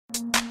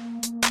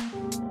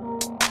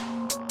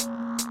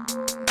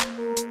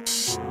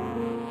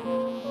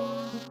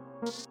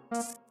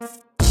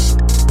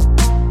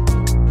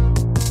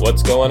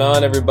What's going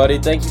on, everybody?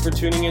 Thank you for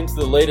tuning in to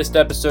the latest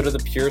episode of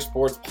the Pure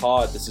Sports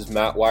Pod. This is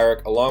Matt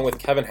Weyrich, along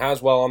with Kevin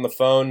Haswell on the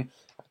phone.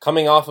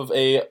 Coming off of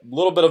a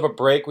little bit of a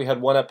break. We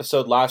had one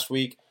episode last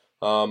week,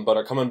 but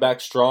are coming back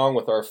strong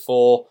with our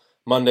full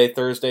Monday,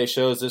 Thursday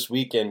shows this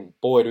week. And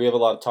boy, do we have a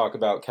lot to talk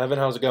about. Kevin,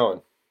 how's it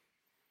going?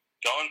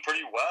 Going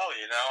pretty well,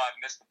 I've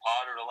missed the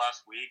pod over the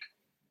last week.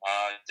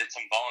 Did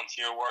some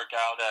volunteer work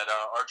out at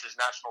Arches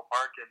National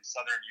Park in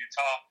southern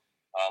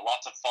Utah.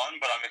 Lots of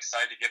fun, but I'm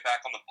excited to get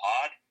back on the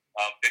pod.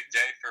 Big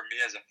day for me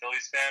as a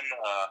Phillies fan.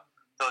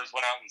 Phillies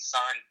went out and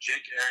signed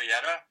Jake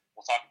Arrieta.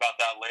 We'll talk about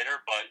that later,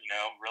 but,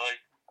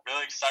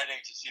 really exciting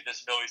to see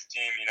this Phillies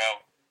team,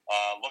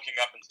 looking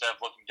up instead of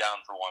looking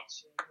down for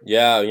once.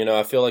 Yeah,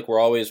 I feel like we're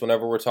always,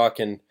 whenever we're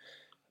talking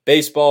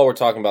baseball, we're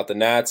talking about the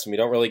Nats, and we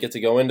don't really get to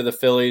go into the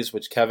Phillies,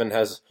 which Kevin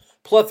has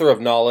a plethora of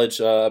knowledge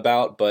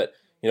about, but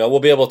we'll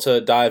be able to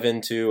dive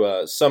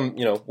into some,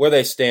 where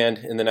they stand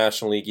in the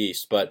National League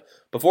East. But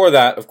before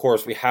that, of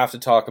course, we have to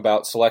talk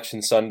about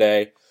Selection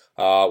Sunday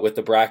with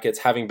the brackets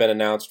having been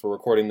announced. We're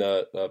recording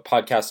the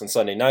podcast on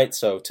Sunday night,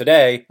 so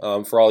today,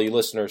 for all you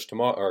listeners,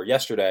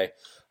 yesterday,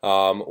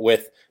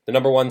 with the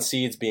number one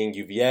seeds being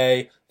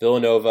UVA,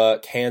 Villanova,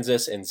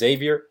 Kansas, and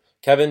Xavier.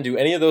 Kevin, do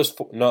any of those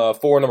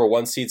four number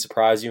one seeds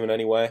surprise you in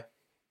any way?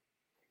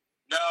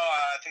 No,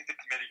 I think the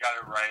committee got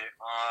it right.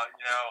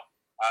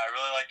 I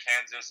really like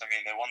Kansas. I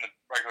mean, they won the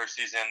regular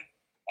season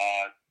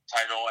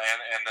title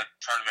and the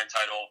tournament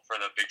title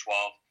for the Big 12.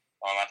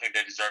 I think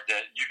they deserved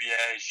it.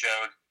 UVA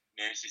showed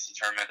in the ACC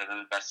tournament that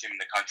they're the best team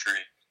in the country.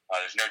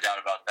 There's no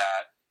doubt about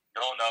that.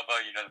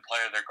 Villanova, the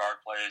play of their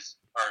guards,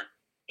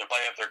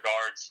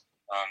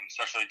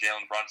 especially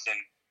Jalen Brunson,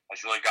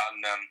 has really gotten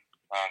them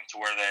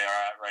to where they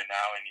are at right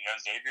now. And,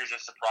 Xavier's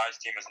a surprise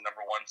team as a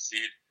number one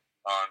seed.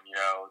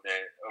 They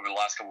over the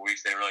last couple of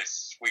weeks, they really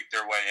squeaked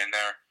their way in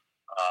there.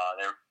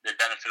 They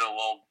benefited a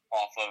little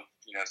off of,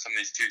 some of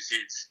these two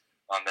seeds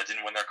that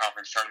didn't win their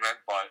conference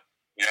tournament. But,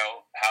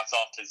 hats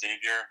off to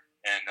Xavier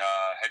and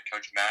head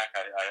coach Mack.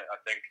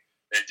 I think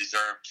they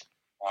deserved,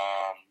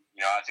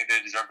 I think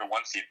they deserved a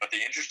one seed. But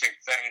the interesting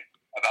thing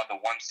about the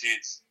one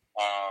seeds,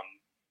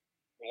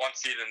 one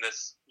seed in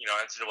this,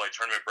 NCAA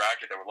tournament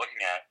bracket that we're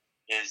looking at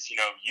is,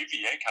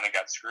 UVA kind of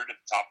got screwed at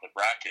the top of the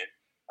bracket.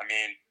 I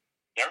mean,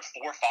 their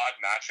 4-5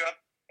 matchup,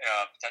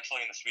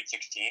 potentially in the Sweet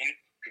 16,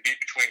 could be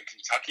between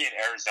Kentucky and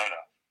Arizona.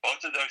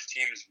 Both of those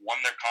teams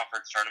won their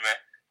conference tournament.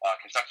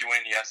 Kentucky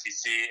winning the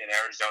SEC and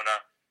Arizona,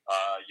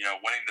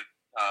 winning the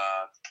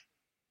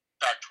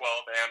Pac-12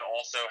 and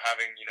also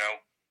having,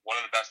 one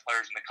of the best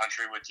players in the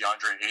country with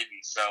DeAndre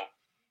Ayton. So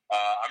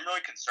I'm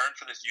really concerned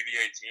for this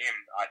UVA team.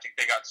 I think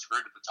they got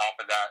screwed at the top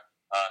of that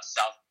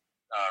South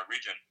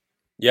region.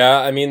 Yeah,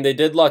 I mean, they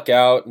did luck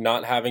out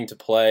not having to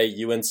play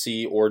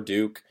UNC or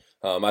Duke.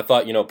 I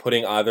thought,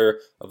 putting either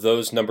of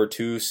those number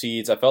two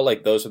seeds, I felt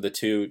like those were the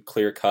two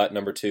clear-cut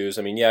number twos.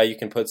 I mean, yeah, you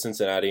can put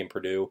Cincinnati and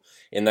Purdue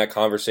in that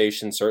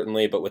conversation,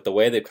 certainly, but with the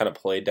way they've kind of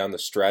played down the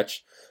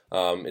stretch,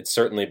 it's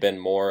certainly been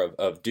more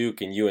of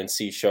Duke and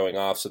UNC showing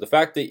off. So the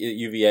fact that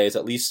UVA is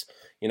at least,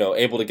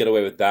 able to get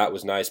away with that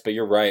was nice. But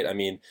you're right. I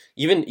mean,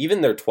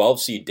 even their 12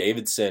 seed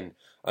Davidson,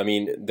 I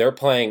mean, they're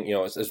playing,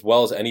 as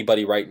well as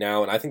anybody right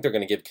now, and I think they're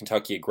going to give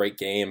Kentucky a great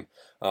game.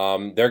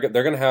 They're going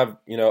to have,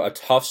 a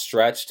tough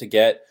stretch to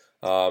get,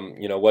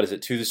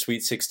 to the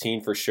Sweet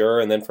 16 for sure,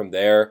 and then from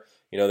there,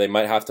 they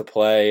might have to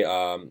play,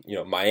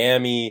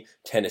 Miami,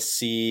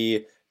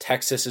 Tennessee,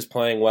 Texas is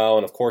playing well,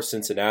 and of course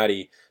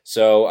Cincinnati.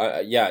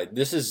 So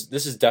this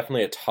is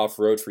definitely a tough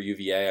road for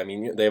UVA. I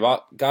mean, they've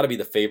got to be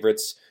the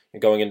favorites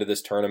going into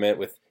this tournament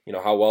with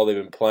how well they've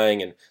been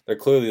playing, and they're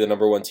clearly the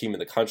number one team in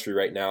the country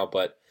right now,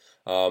 but.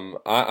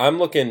 I'm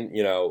looking,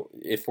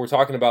 if we're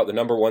talking about the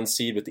number one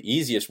seed with the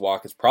easiest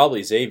walk, it's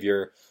probably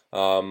Xavier,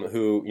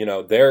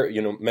 who, they're,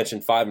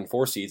 mentioned 5 and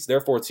 4 seeds. Their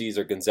 4 seeds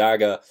are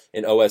Gonzaga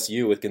and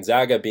OSU, with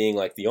Gonzaga being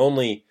like the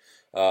only,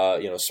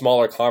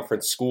 smaller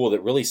conference school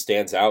that really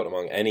stands out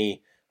among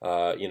any,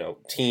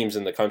 teams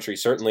in the country.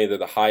 Certainly they're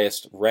the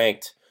highest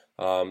ranked,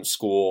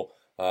 school.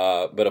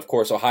 But of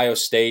course, Ohio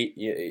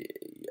State,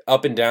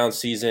 up and down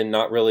season,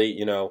 not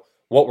really,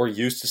 what we're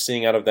used to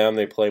seeing out of them.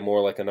 They play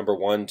more like a number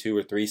 1, 2,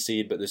 or 3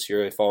 seed, but this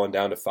year they've fallen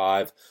down to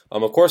 5.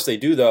 Of course, they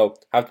do, though,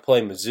 have to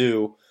play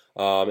Mizzou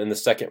in the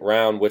second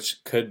round,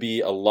 which could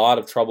be a lot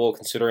of trouble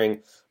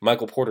considering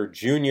Michael Porter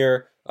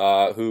Jr.,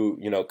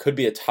 who could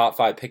be a top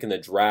 5 pick in the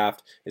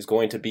draft, is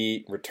going to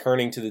be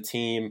returning to the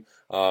team.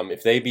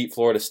 If they beat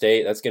Florida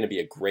State, that's going to be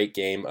a great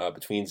game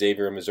between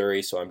Xavier and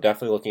Missouri, so I'm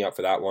definitely looking out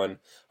for that one.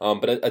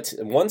 But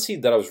one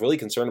seed that I was really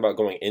concerned about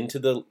going into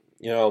the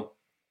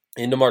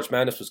into March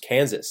Madness was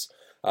Kansas.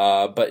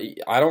 But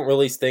I don't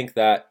really think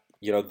that,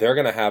 they're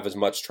going to have as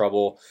much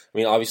trouble. I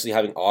mean, obviously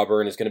having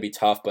Auburn is going to be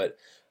tough, but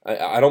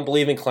I don't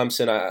believe in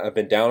Clemson. I've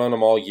been down on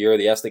them all year.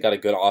 Yes, they got a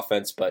good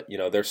offense, but,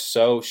 they're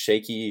so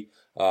shaky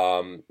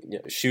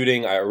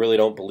shooting. I really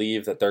don't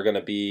believe that they're going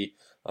to be,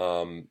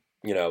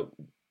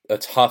 a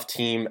tough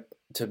team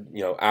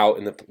to out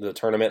in the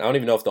tournament. I don't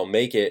even know if they'll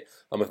make it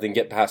if they can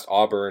get past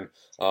Auburn.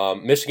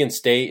 Michigan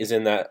State is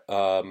in that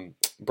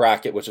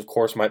bracket, which of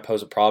course might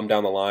pose a problem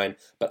down the line.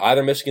 But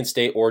either Michigan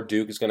State or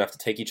Duke is going to have to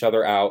take each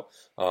other out.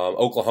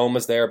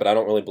 Oklahoma's there, but I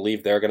don't really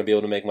believe they're going to be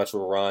able to make much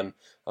of a run,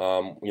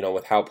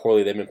 with how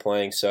poorly they've been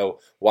playing. So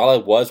while I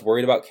was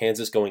worried about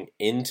Kansas going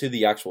into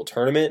the actual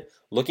tournament,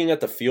 looking at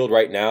the field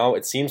right now,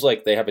 it seems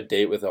like they have a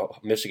date with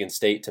Michigan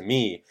State to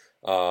me,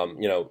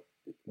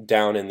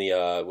 down in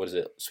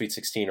the, Sweet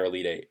 16 or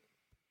Elite 8.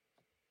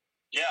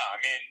 Yeah,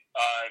 I mean,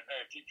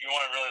 if you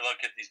want to really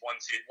look at these one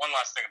seeds, one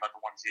last thing about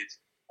the one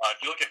seeds, if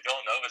you look at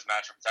Villanova's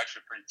matchup, it's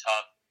actually pretty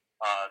tough.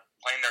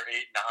 Playing their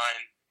 8-9,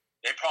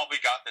 they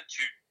probably got the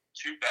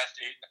two best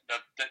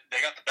they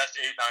got the best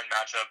 8-9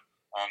 matchup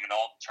in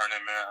all the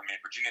tournament. I mean,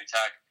 Virginia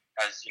Tech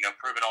has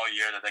proven all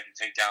year that they can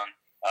take down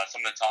some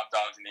of the top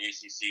dogs in the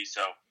ACC,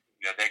 so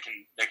they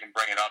can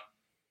bring it up.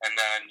 And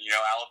then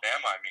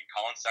Alabama, I mean,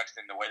 Colin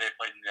Sexton, the way they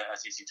played in the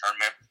SEC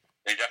tournament,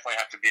 they definitely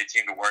have to be a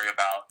team to worry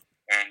about.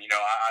 And,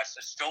 I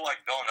still like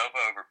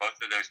Villanova over both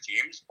of those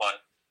teams,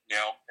 but,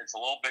 it's a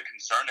little bit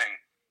concerning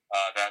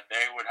that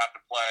they would have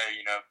to play,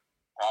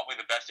 probably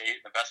the best 8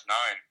 and the best 9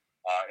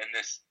 in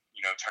this,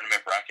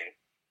 tournament bracket.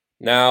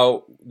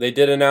 Now, they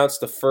did announce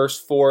the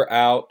first 4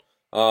 out,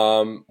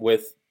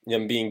 with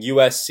them being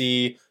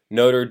USC,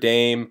 Notre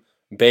Dame,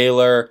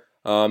 Baylor,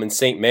 and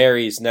St.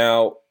 Mary's.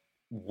 Now,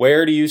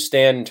 where do you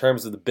stand in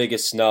terms of the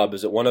biggest snub?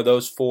 Is it one of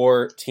those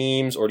 4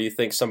 teams, or do you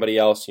think somebody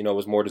else,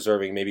 was more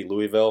deserving, maybe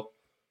Louisville?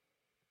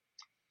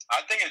 I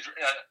think it's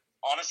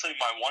honestly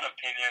my one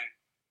opinion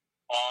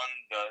on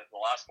the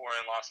last 4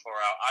 in, last 4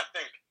 out. I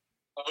think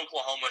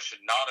Oklahoma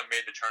should not have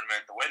made the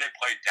tournament. The way they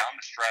played down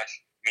the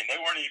stretch, I mean, they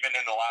weren't even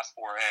in the last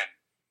 4 in.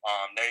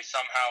 They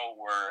somehow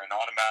were an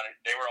automatic.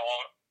 They were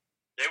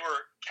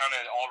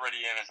counted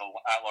already in as an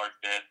at-large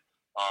bid.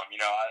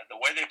 The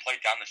way they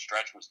played down the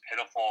stretch was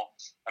pitiful.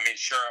 I mean,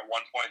 sure, at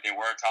one point they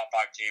were a top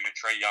 5 team, and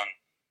Trae Young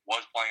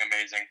was playing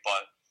amazing,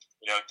 but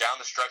down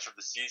the stretch of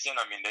the season,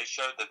 I mean, they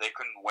showed that they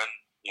couldn't win.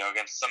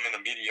 Against some of the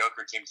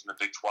mediocre teams in the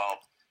Big 12.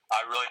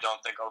 I really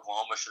don't think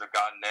Oklahoma should have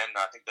gotten in.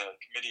 I think the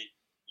committee,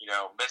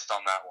 missed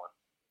on that one.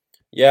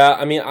 Yeah,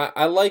 I mean,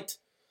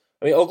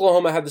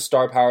 Oklahoma had the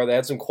star power. They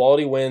had some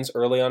quality wins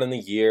early on in the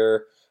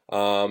year,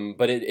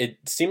 but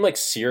it seemed like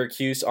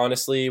Syracuse,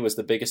 honestly, was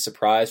the biggest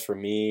surprise for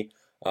me.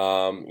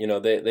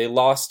 They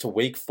lost to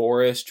Wake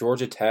Forest,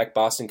 Georgia Tech,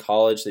 Boston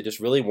College. They just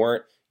really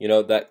weren't,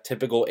 that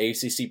typical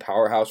ACC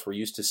powerhouse we're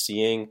used to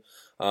seeing.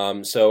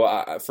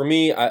 For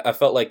me, I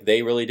felt like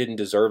they really didn't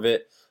deserve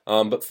it.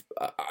 But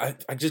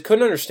I just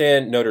couldn't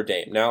understand Notre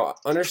Dame. Now,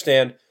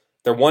 understand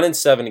they're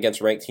 1-7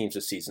 against ranked teams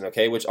this season,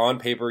 okay? Which on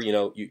paper,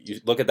 you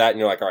look at that and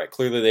you're like, all right,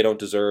 clearly they don't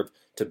deserve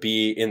to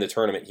be in the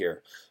tournament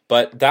here.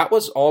 But that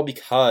was all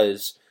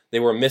because they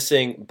were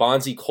missing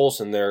Bonzi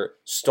Colson, their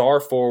star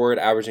forward,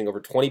 averaging over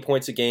 20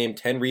 points a game,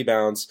 10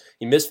 rebounds.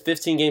 He missed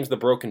 15 games with a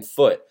broken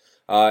foot.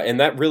 And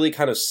that really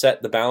kind of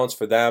set the balance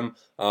for them.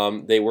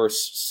 They were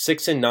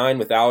 6-9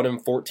 without him,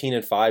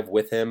 14-5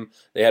 with him.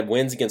 They had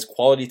wins against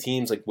quality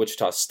teams like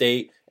Wichita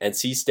State,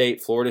 NC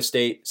State, Florida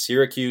State,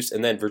 Syracuse,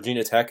 and then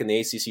Virginia Tech in the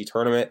ACC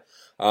tournament.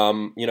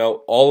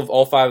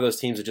 All 5 of those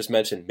teams I just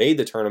mentioned made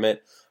the tournament.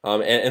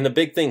 And the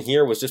big thing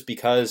here was just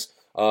because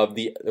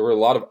there were a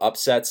lot of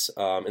upsets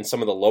in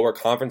some of the lower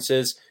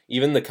conferences.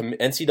 Even the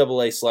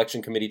NCAA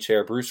selection committee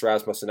chair, Bruce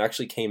Rasmussen,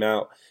 actually came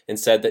out and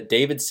said that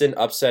Davidson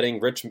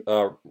upsetting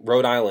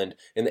Rhode Island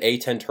in the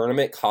A-10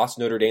 tournament cost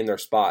Notre Dame their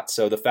spot.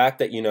 So the fact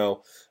that,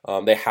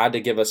 they had to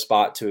give a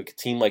spot to a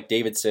team like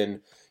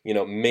Davidson,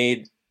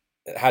 they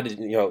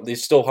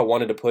still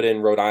wanted to put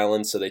in Rhode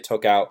Island, so they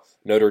took out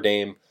Notre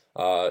Dame.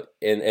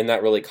 And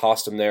that really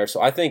cost them there.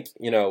 So I think,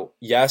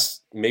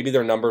 yes, maybe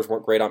their numbers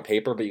weren't great on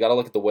paper, but you got to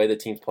look at the way the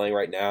team's playing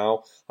right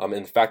now, and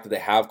the fact that they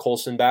have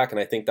Colson back, and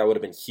I think that would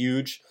have been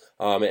huge.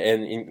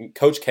 And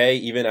Coach K,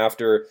 even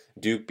after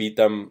Duke beat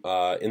them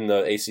in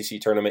the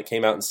ACC tournament,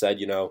 came out and said,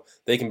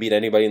 they can beat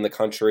anybody in the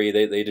country.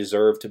 They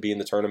deserve to be in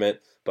the tournament,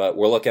 but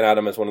we're looking at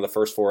them as one of the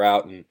first 4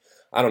 out, and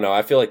I don't know.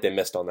 I feel like they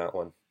missed on that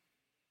one.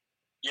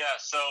 Yeah,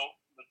 so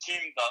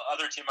the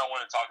other team I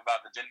want to talk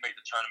about that didn't make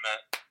the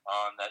tournament,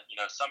 that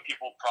some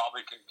people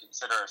probably could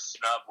consider a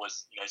snub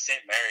was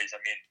St. Mary's. I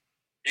mean,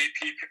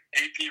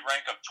 AP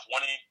rank of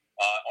 20,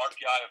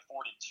 RPI of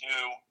 42.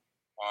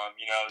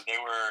 They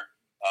were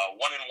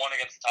 1-1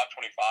 against the top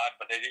 25,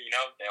 but they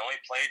only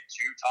played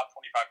 2 top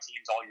 25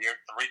 teams all year,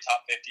 3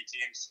 top 50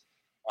 teams.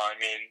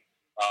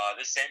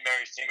 This St.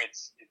 Mary's team,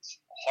 it's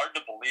hard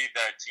to believe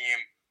that a team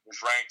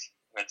was ranked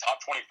in the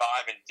top 25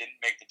 and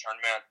didn't make the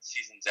tournament at the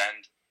season's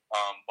end.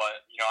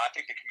 But I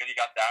think the committee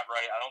got that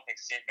right. I don't think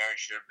St. Mary's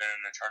should have been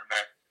in the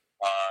tournament.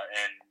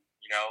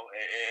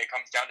 It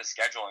comes down to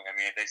scheduling. I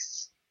mean,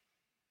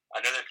 I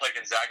know they play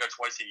Gonzaga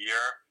twice a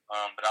year,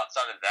 but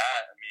outside of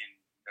that, I mean,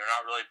 they're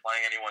not really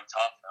playing anyone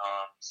tough.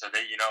 So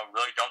they,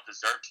 really don't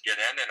deserve to get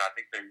in. And I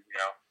think they,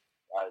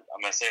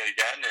 I'm going to say it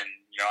again. And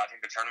I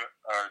think the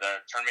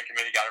tournament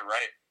committee got it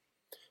right.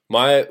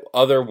 My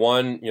other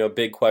one,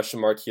 big question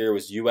mark here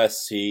was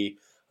USC.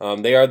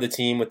 They are the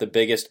team with the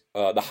biggest,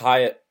 the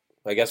highest,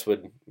 I guess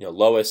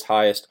lowest,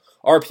 highest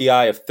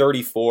RPI of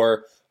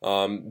 34.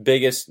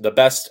 the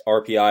best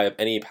RPI of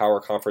any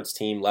power conference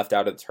team left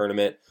out of the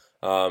tournament.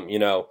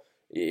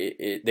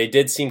 They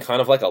did seem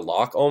kind of like a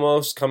lock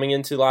almost coming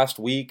into last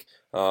week.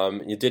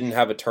 You didn't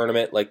have a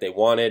tournament like they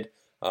wanted,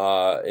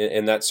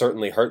 and that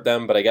certainly hurt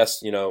them. But I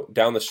guess,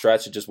 down the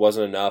stretch, it just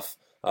wasn't enough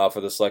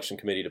for the selection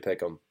committee to pick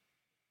them.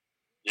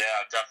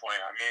 Yeah, definitely.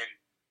 I mean,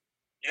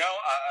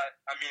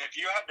 if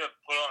you had to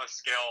put on a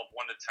scale of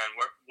 1 to 10,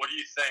 what do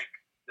you think?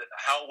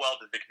 How well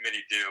did the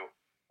committee do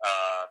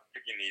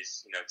picking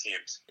these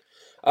teams?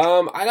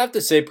 I'd have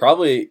to say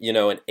probably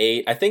an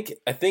 8. I think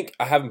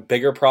I have a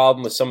bigger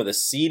problem with some of the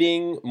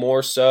seeding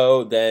more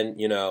so than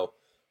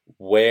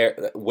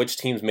which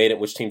teams made it,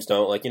 which teams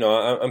don't. Like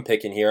I'm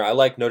picking here. I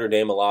like Notre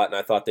Dame a lot, and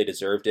I thought they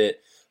deserved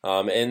it.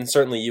 And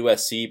certainly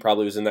USC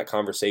probably was in that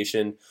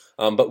conversation.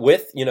 But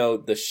with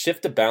the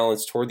shift of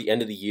balance toward the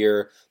end of the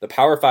year, the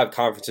Power 5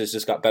 conferences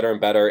just got better and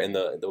better, and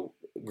the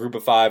Group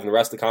of 5 and the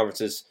rest of the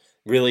conferences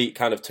really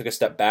kind of took a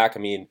step back. I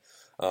mean,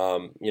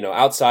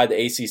 outside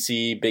the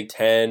ACC, Big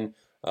 10,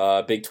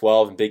 Big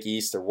 12, and Big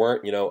East, there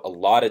weren't a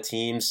lot of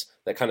teams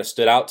that kind of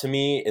stood out to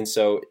me, and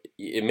so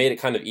it made it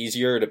kind of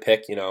easier to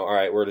pick. All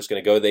right, we're just going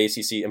to go to the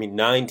ACC. I mean,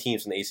 9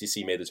 teams in the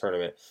ACC made the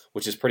tournament,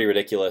 which is pretty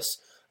ridiculous.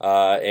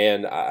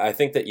 And I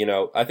think that,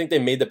 I think they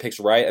made the picks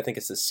right. I think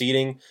it's the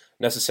seeding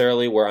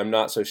necessarily where I'm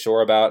not so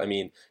sure about. I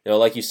mean,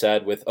 like you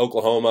said, with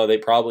Oklahoma, they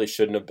probably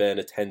shouldn't have been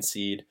a 10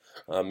 seed,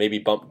 maybe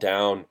bumped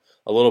down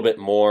a little bit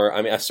more.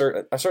 I mean, I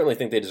certainly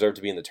think they deserve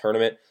to be in the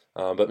tournament,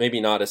 but maybe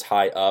not as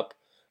high up.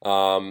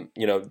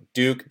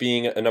 Duke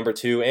being a number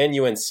 2 and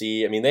UNC,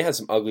 I mean, they had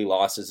some ugly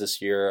losses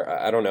this year.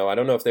 I don't know. I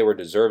don't know if they were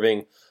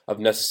deserving of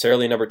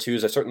necessarily number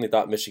 2s. I certainly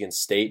thought Michigan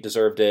State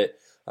deserved it.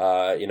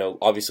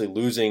 Obviously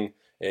losing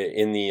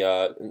in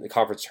the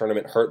conference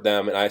tournament hurt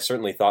them, and I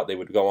certainly thought they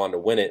would go on to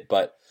win it,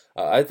 but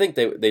I think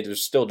they're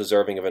still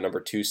deserving of a number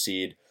 2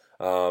 seed.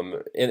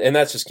 And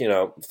that's just,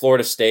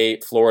 Florida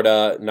State,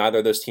 Florida, neither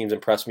of those teams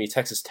impressed me.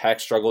 Texas Tech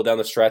struggled down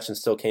the stretch and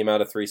still came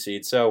out a 3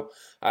 seed. So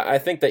I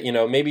think that,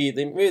 maybe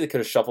they could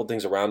have shuffled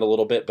things around a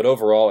little bit, but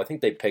overall, I think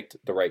they picked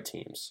the right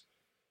teams.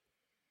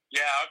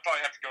 Yeah, I would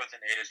probably have to go with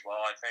an 8 as well.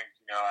 I think,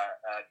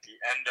 at the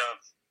end of,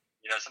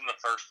 some of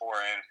the first 4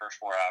 in, first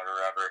 4 out or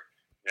whatever,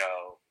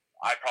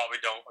 I probably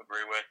don't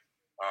agree with,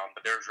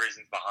 but there's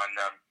reasons behind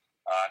them.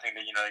 I think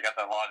that, they got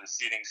a lot of the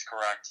seedings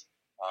correct.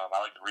 I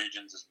like the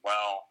regions as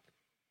well.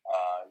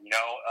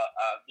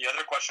 The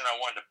other question I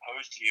wanted to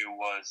pose to you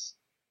was,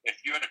 if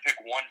you had to pick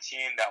one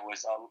team that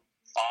was a 5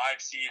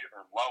 seed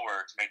or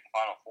lower to make the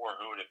Final Four,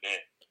 who would it be?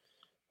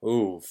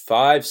 Ooh,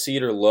 5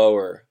 seed or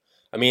lower.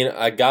 I mean,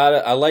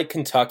 I like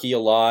Kentucky a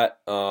lot.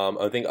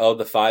 I think of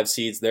the 5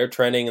 seeds, they're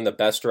trending in the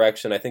best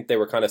direction. I think they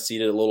were kind of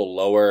seeded a little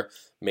lower,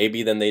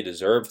 maybe than they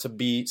deserve to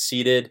be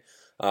seeded.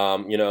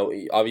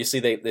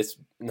 Obviously this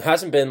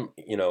hasn't been,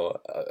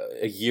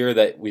 a year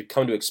that we've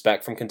come to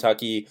expect from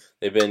Kentucky.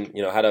 They've been,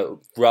 had a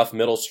rough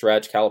middle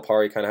stretch.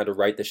 Calipari kind of had to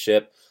right the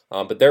ship,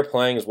 but they're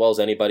playing as well as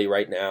anybody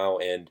right now.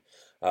 And,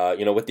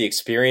 with the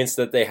experience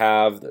that they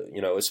have,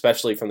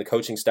 especially from the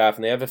coaching staff,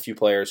 and they have a few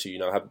players who,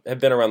 have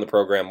been around the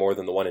program more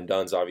than the one and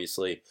dones,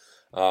 obviously.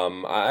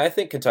 I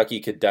think Kentucky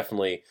could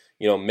definitely,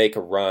 make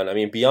a run. I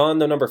mean,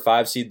 beyond the number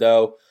 5 seed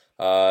though,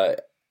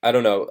 I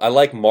don't know. I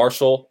like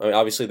Marshall. I mean,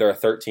 obviously they're a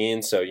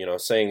 13, so,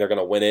 saying they're going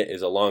to win it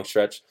is a long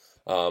stretch.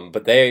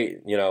 But they,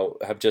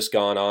 have just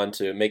gone on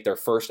to make their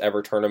first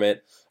ever tournament,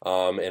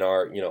 and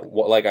are,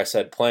 like I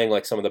said, playing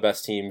like some of the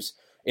best teams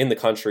in the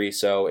country.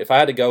 So if I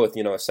had to go with,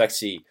 a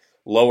sexy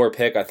lower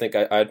pick, I think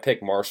I'd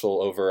pick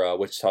Marshall over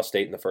Wichita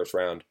State in the first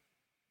round.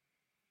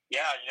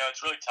 Yeah,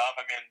 it's really tough.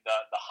 I mean,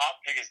 the hot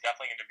pick is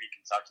definitely going to be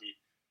Kentucky.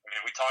 I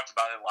mean, we talked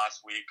about it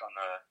last week on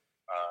the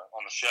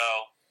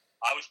show.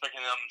 I was picking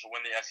them to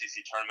win the SEC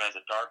tournament as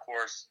a dark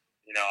horse.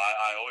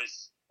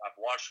 I've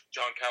watched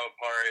John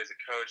Calipari as a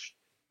coach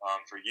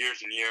for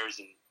years and years,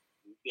 and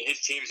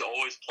his teams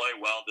always play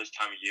well this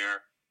time of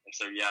year. And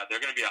so, yeah,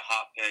 they're going to be a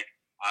hot pick.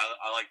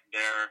 I like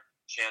their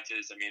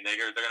chances. I mean, they're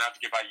going to have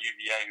to get by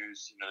UVA,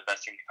 who's the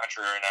best team in the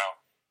country right now.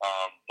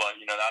 But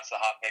that's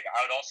the hot pick. I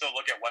would also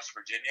look at West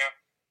Virginia.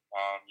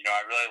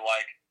 I really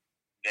like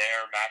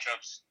their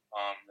matchups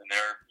in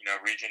their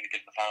region to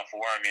get to the Final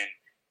Four. I mean,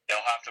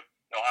 they'll have to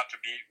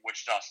beat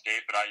Wichita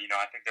State, but I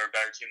think they're a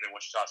better team than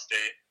Wichita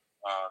State.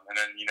 And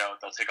then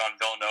they'll take on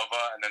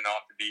Villanova, and then they'll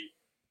have to beat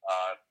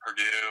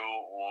Purdue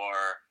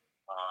or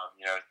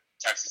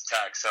Texas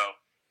Tech. So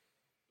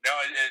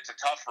it's a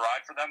tough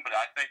ride for them, but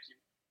I think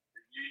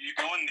you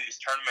go in these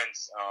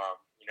tournaments.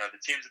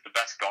 The teams with the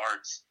best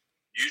guards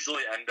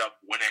usually end up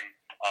winning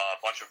a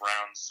bunch of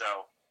rounds.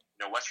 So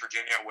West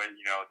Virginia with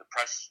the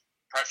press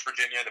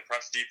Virginia, the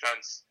press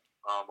defense,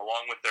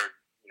 along with their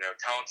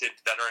talented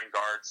veteran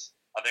guards,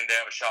 I think they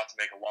have a shot to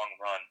make a long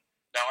run.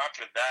 Now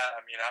after that,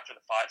 after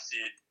the 5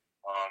 seed,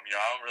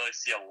 I don't really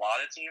see a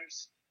lot of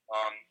teams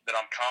that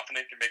I'm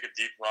confident can make a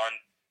deep run.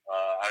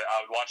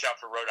 I would watch out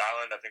for Rhode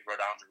Island. I think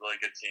Rhode Island's a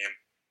really good team.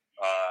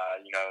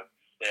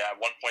 They at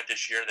one point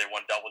this year they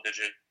won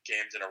double-digit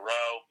games in a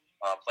row,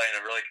 playing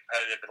a really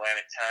competitive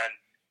Atlantic 10.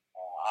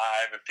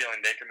 I have a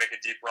feeling they can make a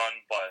deep run,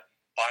 but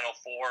Final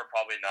Four,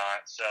 probably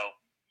not. So,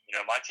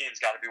 my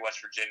team's got to be West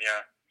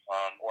Virginia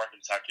or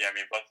Kentucky. I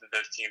mean, both of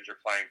those teams are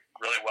playing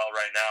really well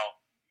right now.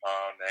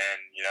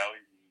 And,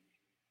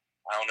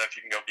 I don't know if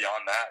you can go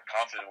beyond that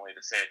confidently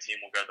to say a team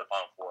will go to the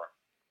Final Four.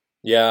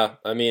 Yeah,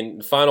 I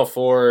mean, Final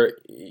Four,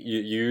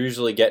 you're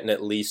usually getting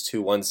at least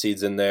 2 1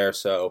 seeds in there,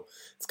 so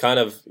it's kind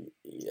of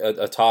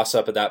a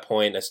toss-up at that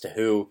point as to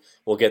who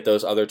will get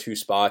those other 2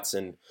 spots.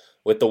 And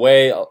with the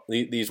way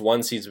these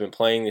 1 seeds have been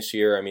playing this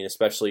year, I mean,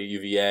 especially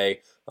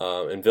UVA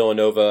and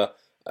Villanova,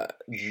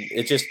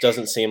 it just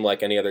doesn't seem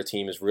like any other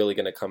team is really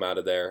going to come out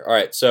of there. All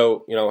right,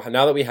 so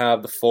now that we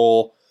have the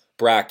full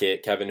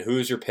bracket, Kevin,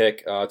 who's your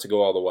pick to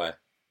go all the way?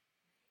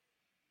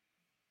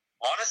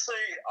 Honestly,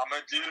 I'm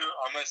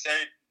gonna say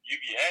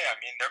UVA. I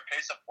mean, their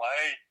pace of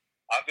play,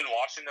 I've been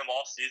watching them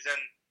all season.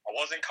 I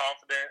wasn't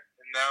confident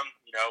in them,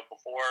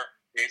 before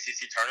the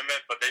ACC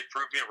tournament, but they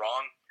proved me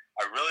wrong.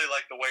 I really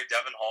like the way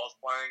Devin Hall is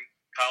playing,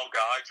 Kyle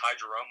Guy, Ty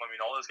Jerome. I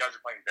mean, all those guys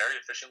are playing very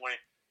efficiently.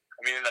 I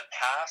mean, in the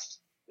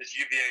past, this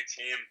UVA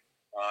team,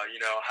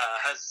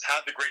 has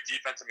had the great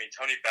defense. I mean,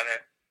 Tony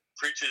Bennett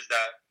preaches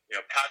that,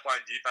 pack line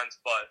defense,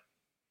 but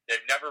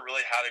they've never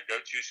really had a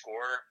go-to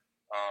scorer,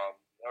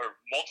 or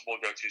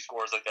multiple go-to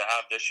scorers like they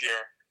have this year.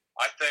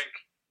 I think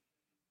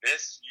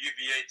this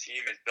UVA team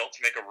is built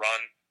to make a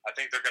run. I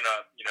think they're going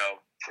to,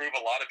 prove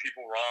a lot of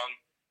people wrong.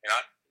 And,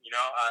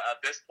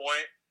 at this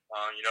point,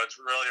 it's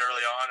really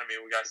early on. I mean,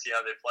 we got to see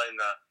how they play in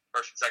the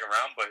first and second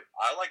round. But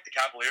I like the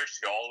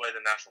Cavaliers to go all the way to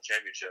the national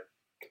championship.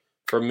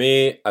 For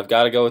me, I've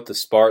got to go with the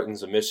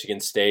Spartans of Michigan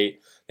State.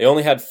 They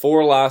only had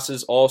 4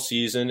 losses all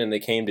season, and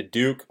they came to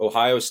Duke,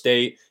 Ohio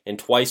State, and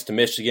twice to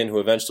Michigan, who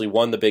eventually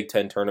won the Big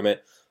Ten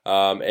tournament.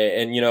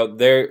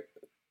 They're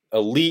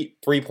elite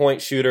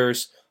three-point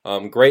shooters,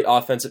 great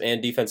offensive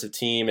and defensive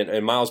team,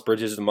 and Miles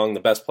Bridges is among the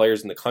best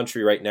players in the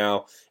country right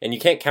now. And you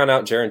can't count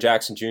out Jaren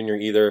Jackson Jr.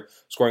 either,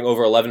 scoring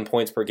over 11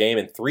 points per game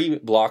and 3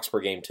 blocks per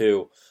game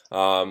too.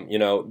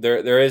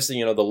 There is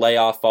the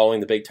layoff following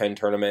the Big Ten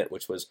tournament,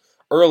 which was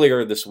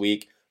earlier this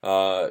week.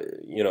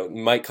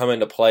 Might come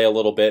into play a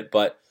little bit,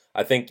 but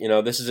I think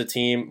this is a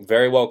team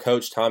very well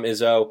coached. Tom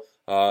Izzo,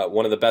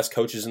 one of the best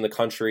coaches in the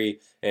country,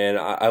 and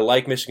I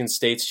like Michigan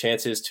State's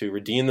chances to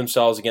redeem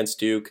themselves against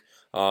Duke.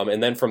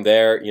 And then from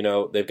there,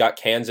 they've got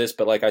Kansas,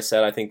 but like I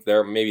said, I think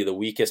they're maybe the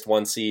weakest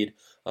 1 seed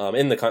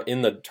in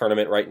the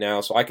tournament right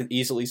now. So I could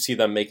easily see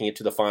them making it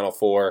to the Final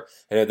Four,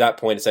 and at that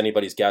point, it's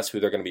anybody's guess who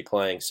they're going to be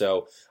playing.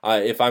 So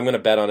if I'm going to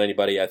bet on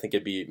anybody, I think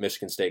it'd be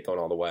Michigan State going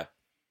all the way.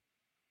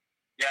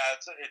 Yeah,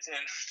 it's an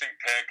interesting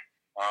pick.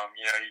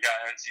 You got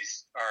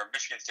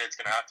Michigan State's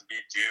going to have to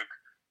beat Duke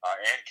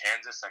and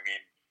Kansas. I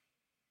mean,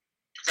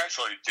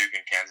 potentially Duke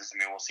and Kansas. I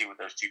mean, we'll see what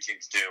those 2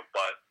 teams do.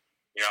 But,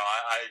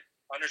 I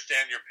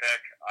understand your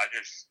pick. I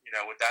just,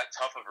 with that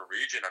tough of a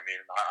region, I mean,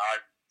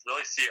 I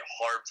really see it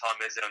hard Tom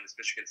Izzo and this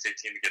Michigan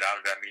State team to get out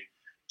of it. I mean,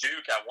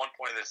 Duke at one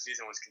point in the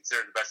season was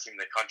considered the best team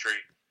in the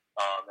country.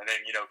 And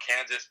then,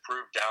 Kansas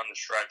proved down the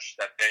stretch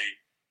that they,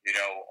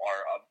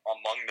 are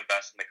among the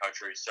best in the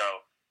country. So,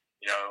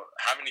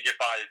 having to get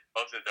by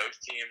both of those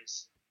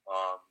teams,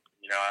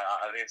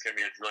 I think it's going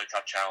to be a really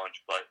tough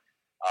challenge. But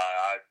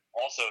I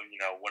also,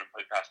 wouldn't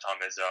put it past Tom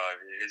Izzo.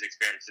 His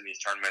experience in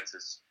these tournaments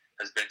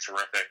has been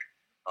terrific.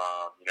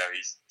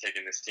 He's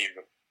taken this team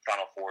to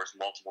Final Fours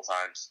multiple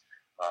times.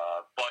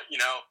 But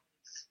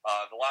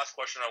the last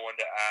question I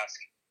wanted to ask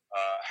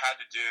had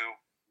to do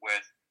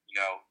with,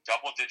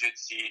 double-digit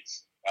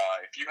seeds.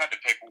 If you had to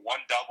pick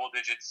one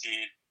double-digit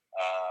seed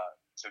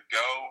to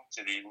go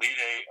to the Elite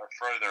Eight or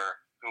further,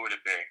 who would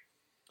it be?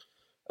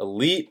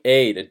 Elite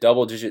Eight, a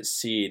double-digit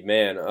seed,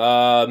 man.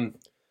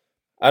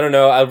 I don't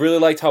know. I really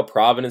liked how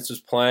Providence was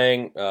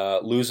playing.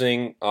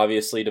 Losing,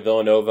 obviously, to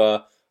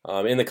Villanova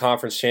in the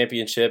conference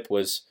championship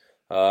was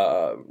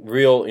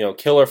real,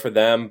 killer for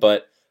them.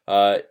 But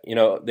they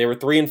were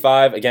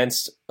 3-5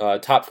 against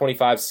top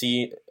 25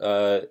 seeds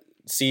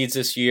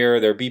this year.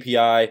 Their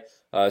BPI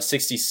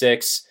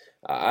 66.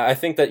 I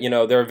think that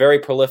they're a very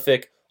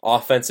prolific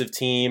offensive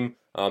team.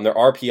 Their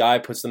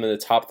RPI puts them in the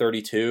top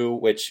 32,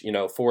 which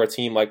for a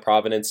team like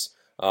Providence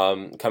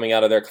coming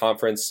out of their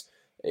conference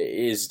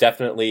is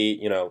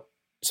definitely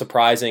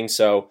surprising.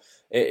 So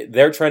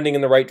they're trending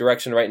in the right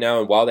direction right now.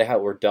 And while they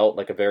were dealt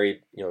like a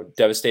very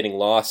devastating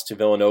loss to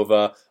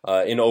Villanova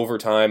in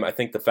overtime, I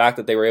think the fact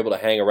that they were able to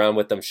hang around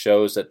with them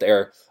shows that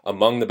they're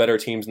among the better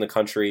teams in the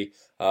country.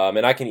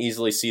 And I can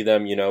easily see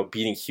them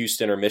beating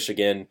Houston or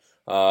Michigan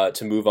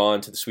to move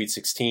on to the Sweet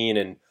 16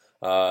 and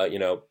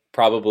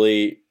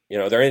probably.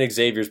 They're in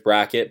Xavier's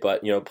bracket,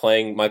 but,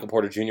 playing Michael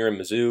Porter Jr. and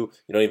Mizzou,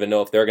 you don't even know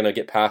if they're going to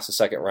get past the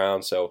second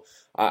round. So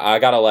I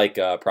got to like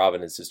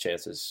Providence's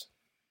chances.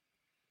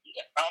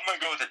 Yeah, I'm going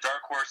to go with a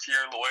dark horse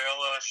here.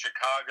 Loyola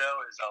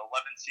Chicago is an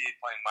 11 seed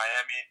playing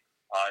Miami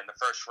in the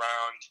first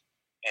round.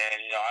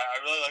 And, I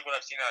really like what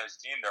I've seen out of this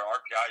team. Their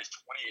RPI is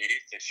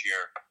 28th this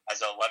year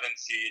as an 11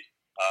 seed.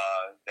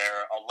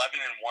 They're 11-1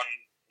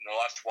 in the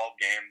last 12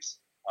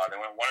 games.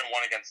 They went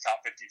 1-1 against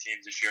top 50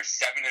 teams this year,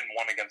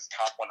 7-1 against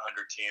top 100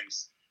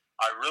 teams.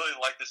 I really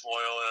like this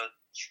Loyola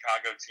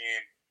Chicago team.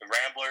 The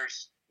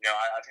Ramblers,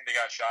 I think they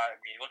got a shot. I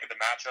mean, look at the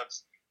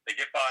matchups. They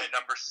get by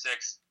number 6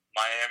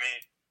 Miami.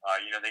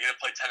 They get to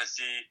play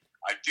Tennessee.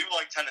 I do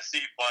like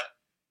Tennessee, but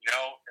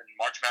in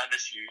March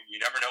Madness, you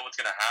never know what's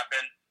going to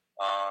happen.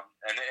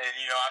 And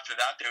after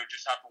that, they would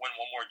just have to win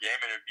one more game,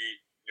 and it would be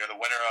the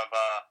winner of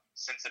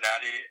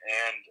Cincinnati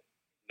and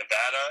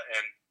Nevada.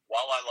 And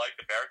while I like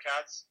the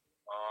Bearcats,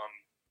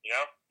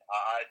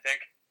 I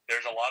think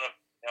there's a lot of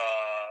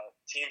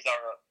teams that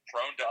are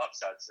prone to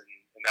upsets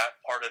in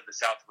that part of the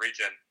South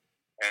region.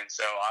 And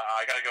so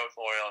I got to go with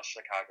Loyola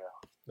Chicago.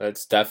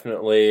 That's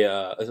definitely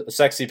a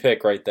sexy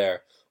pick right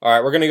there. All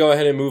right, we're going to go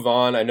ahead and move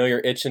on. I know you're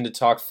itching to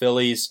talk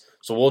Phillies,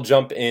 so we'll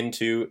jump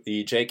into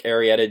the Jake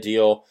Arrieta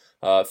deal.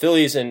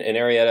 Phillies and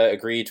Arrieta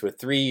agreed to a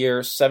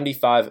 3-year,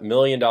 $75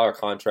 million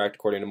contract,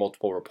 according to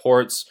multiple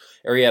reports.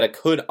 Arrieta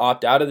could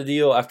opt out of the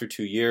deal after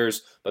 2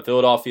 years, but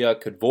Philadelphia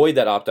could void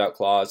that opt-out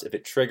clause if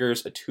it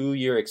triggers a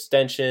 2-year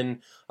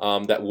extension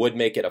that would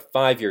make it a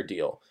 5-year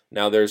deal.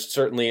 Now, there's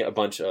certainly a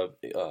bunch of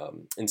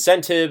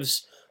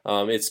incentives.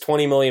 It's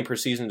 $20 million per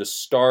season to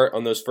start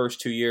on those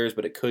first 2 years,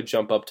 but it could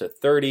jump up to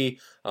 30,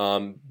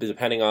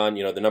 depending on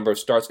the number of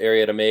starts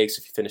Arrieta makes,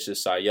 if he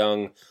finishes Cy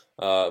Young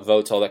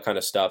votes, all that kind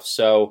of stuff.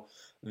 So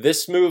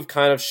this move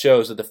kind of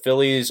shows that the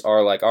Phillies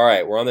are like, all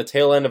right, we're on the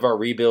tail end of our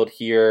rebuild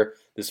here.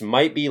 This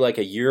might be like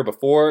a year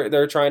before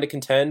they're trying to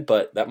contend,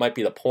 but that might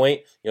be the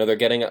point. They're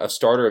getting a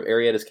starter of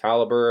Arrieta's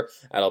caliber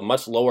at a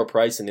much lower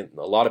price, and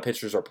a lot of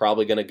pitchers are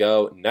probably going to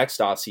go next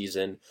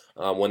offseason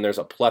when there's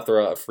a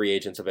plethora of free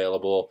agents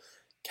available.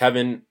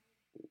 Kevin,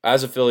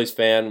 as a Phillies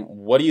fan,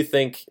 what do you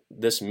think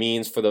this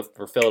means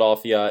for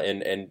Philadelphia,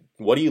 and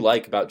what do you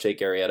like about Jake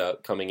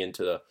Arrieta coming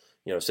into the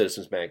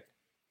Citizens Bank?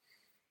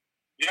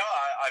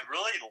 I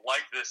really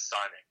like this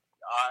signing.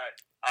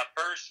 At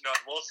first, I'm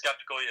a little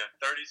skeptical.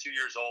 32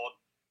 years old,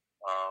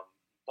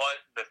 but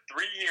the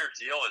 3-year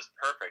deal is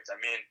perfect. I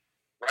mean,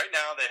 right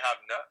now they have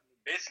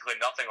basically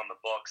nothing on the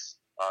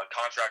books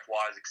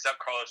contract-wise except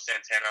Carlos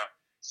Santana.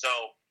 So,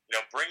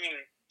 bringing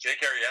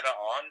Jake Arrieta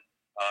on,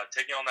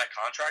 taking on that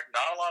contract,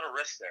 not a lot of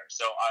risk there.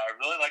 So I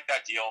really like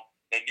that deal.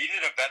 They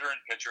needed a veteran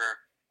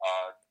pitcher,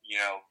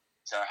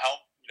 to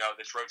help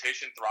this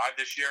rotation thrive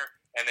this year,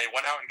 and they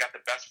went out and got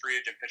the best free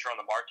agent pitcher on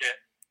the market.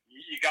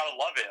 You gotta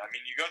love it. I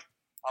mean,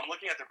 I'm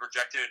looking at the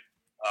projected,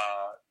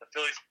 the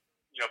Phillies,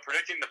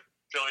 predicting the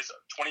Phillies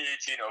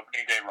 2018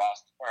 opening day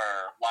roster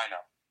or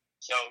lineup.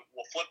 So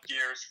we'll flip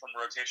gears from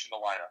rotation to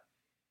lineup.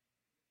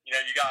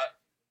 You got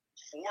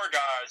 4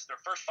 guys.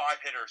 Their first 5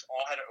 hitters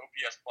all had an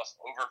OPS plus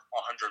over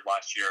 100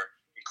 last year,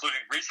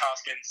 including Rhys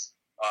Hoskins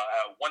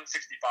at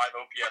 165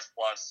 OPS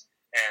plus,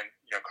 and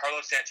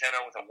Carlos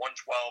Santana with a 112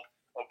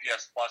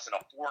 OPS plus and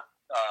a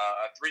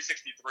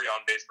 363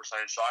 on base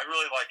percentage. So I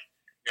really like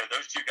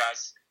those 2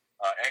 guys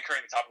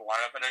anchoring the top of the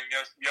lineup, and then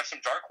you have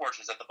some dark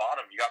horses at the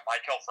bottom. You got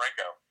Maikel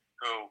Franco,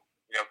 who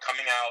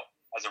coming out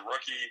as a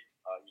rookie,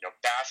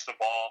 bashed the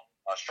ball,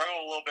 struggled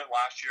a little bit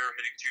last year,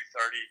 hitting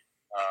 230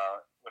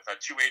 with a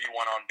 281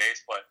 on base,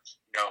 but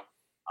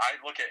I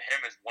look at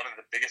him as one of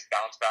the biggest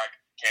bounce back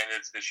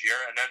candidates this year.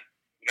 And then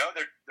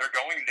they're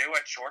going new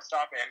at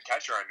shortstop and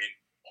catcher. I mean,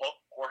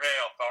 Jorge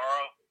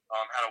Alfaro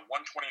had a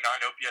 129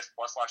 OPS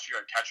plus last year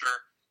at catcher.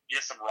 He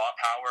has some raw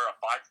power, a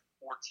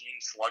 514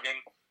 slugging.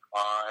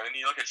 And then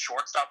you look at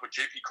shortstop with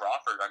J.P.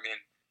 Crawford. I mean,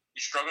 he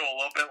struggled a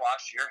little bit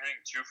last year,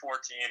 hitting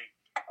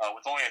 214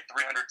 with only a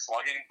 300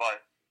 slugging.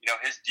 But,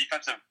 his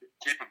defensive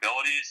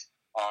capabilities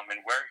and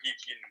where he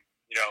can,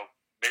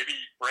 maybe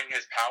bring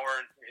his power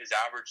and his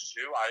average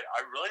too.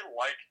 I really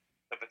like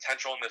the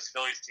potential in this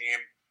Phillies team.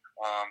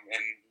 I'm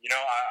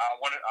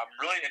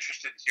really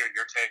interested to hear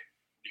your take,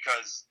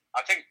 because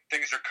I think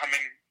things are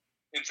coming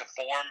into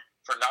form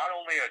for not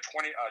only a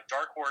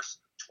dark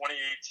horse 2018,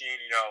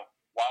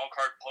 wild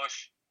card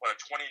push, but a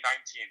 2019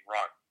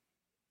 run.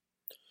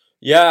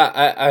 Yeah,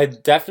 I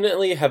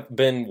definitely have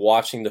been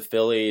watching the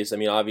Phillies. I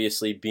mean,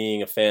 obviously,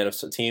 being a fan of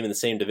a team in the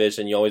same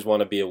division, you always want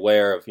to be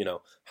aware of,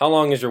 how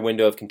long is your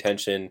window of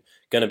contention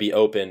going to be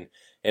open.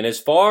 And as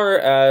far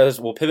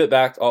as, we'll pivot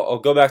back, I'll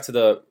go back to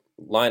the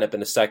lineup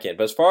in a second.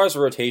 But as far as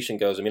the rotation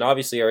goes, I mean,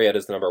 obviously, Arrieta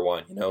is the number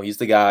 1. He's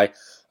the guy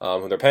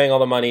who they're paying all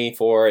the money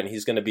for, and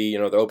he's going to be,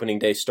 the opening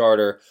day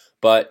starter.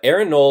 But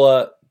Aaron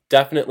Nola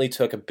definitely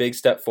took a big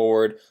step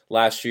forward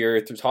last year.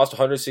 Tossed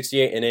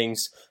 168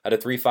 innings at a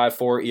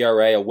 3.54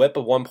 ERA, a WHIP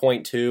of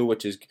 1.2,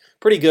 which is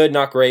pretty good,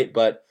 not great,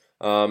 but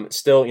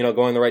still,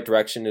 going the right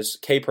direction. His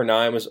K per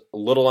 9 was a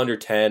little under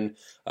 10.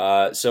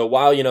 So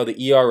while, the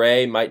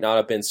ERA might not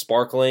have been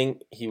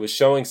sparkling, he was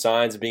showing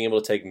signs of being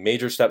able to take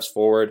major steps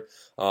forward.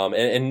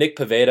 And Nick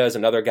Pivetta is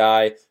another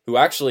guy who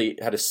actually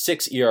had a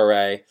 6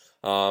 ERA,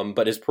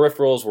 but his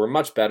peripherals were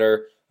much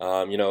better.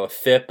 A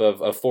FIP of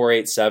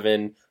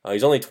 4.87.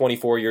 He's only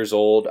 24 years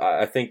old.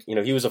 I think,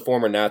 he was a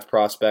former Nats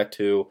prospect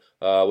who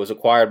was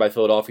acquired by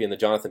Philadelphia in the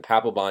Jonathan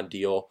Papelbon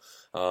deal.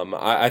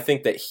 I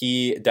think that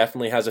he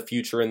definitely has a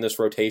future in this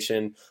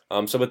rotation.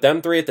 So with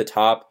them 3 at the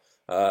top,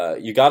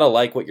 you got to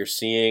like what you're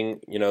seeing.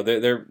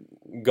 They're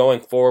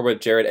going forward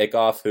with Jared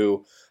Eickhoff,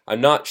 who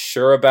I'm not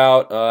sure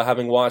about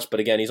having watched,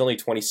 but again, he's only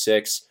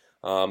 26.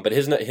 But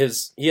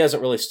he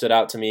hasn't really stood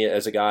out to me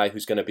as a guy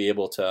who's going to be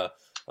able to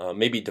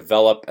maybe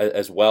develop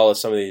as well as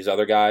some of these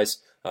other guys.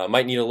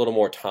 Might need a little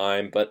more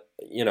time, but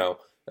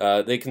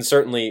they can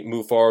certainly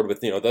move forward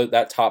with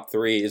that top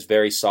three is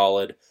very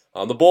solid.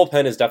 The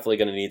bullpen is definitely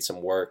going to need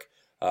some work.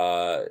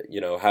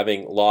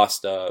 Having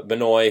lost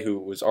Benoit, who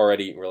was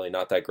already really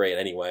not that great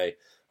anyway.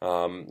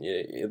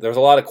 There's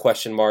a lot of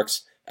question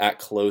marks at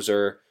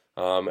closer.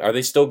 Are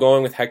they still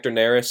going with Hector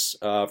Neris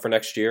for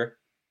next year?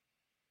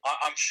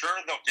 I'm sure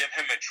they'll give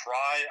him a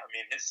try. I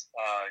mean, his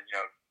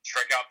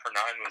strikeout per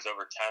nine was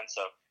over 10,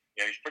 so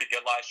he's pretty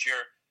good last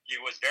year. He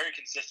was very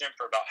consistent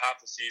for about half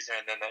the season,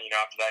 and then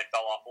after that, he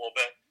fell off a little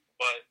bit.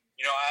 But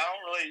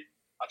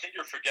I think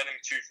you're forgetting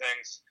two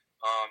things.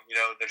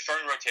 Their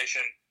starting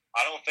rotation.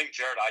 I don't think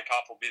Jared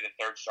Eichhoff will be the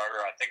third starter.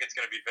 I think it's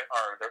going to be their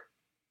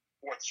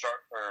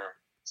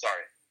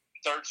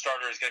third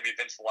starter is going to be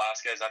Vince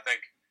Velasquez. I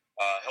think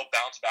he'll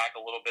bounce back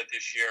a little bit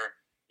this year.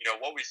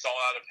 What we saw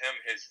out of him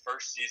his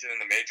first season in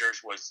the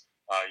majors was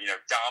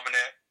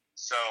dominant.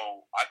 So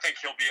I think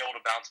he'll be able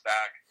to bounce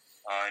back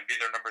and be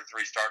their number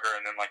 3 starter.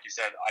 And then, like you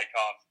said,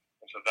 Eichhoff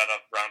and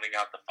Pivetta rounding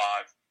out the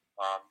 5.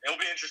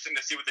 It'll be interesting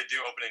to see what they do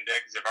opening day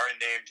because they've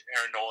already named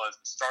Aaron Nola as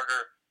the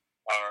starter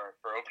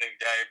for opening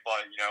day.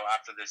 But,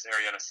 after this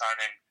Arrieta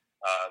signing,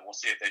 we'll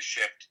see if they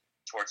shift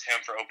towards him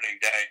for opening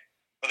day.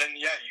 But then,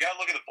 you got to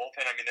look at the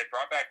bullpen. I mean, they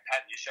brought back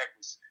Pat Neshek,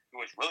 who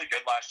was really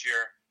good last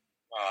year.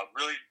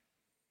 Really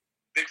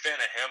big fan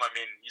of him. I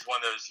mean, he's one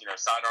of those,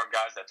 sidearm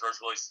guys that throws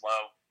really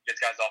slow,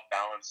 gets guys off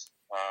balance,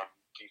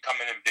 can come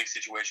in big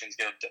situations,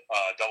 get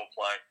a double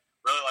play.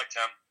 Really liked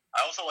him.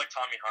 I also like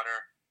Tommy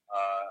Hunter.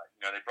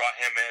 They brought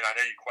him in. I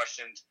know you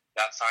questioned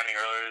that signing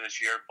earlier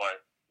this year,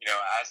 but,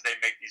 as they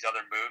make these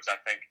other moves, I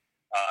think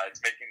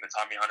it's making the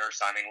Tommy Hunter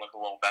signing look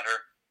a little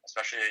better,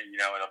 especially, in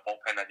a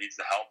bullpen that needs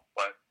the help.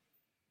 But,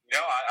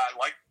 I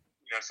like,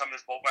 some of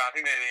this bullpen. I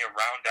think they need to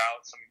round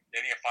out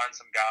they need to find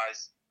some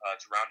guys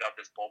to round out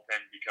this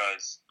bullpen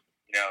because,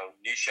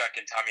 Neshek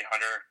and Tommy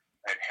Hunter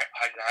and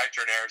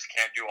Hector Neris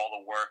can't do all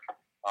the work.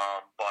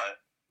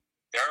 But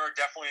there are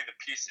definitely the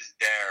pieces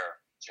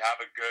there to have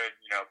a good,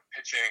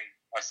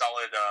 a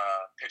solid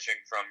pitching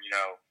from,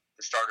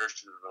 the starters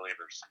to the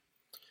relievers.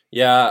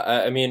 Yeah,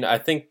 I mean, I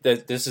think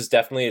that this is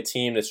definitely a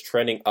team that's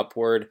trending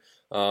upward,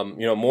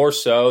 more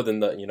so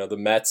than the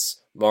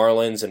Mets,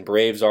 Marlins, and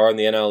Braves are in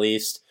the NL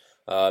East.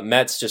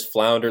 Mets just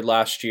floundered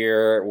last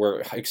year.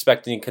 We're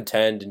expecting to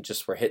contend and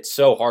just were hit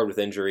so hard with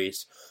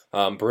injuries.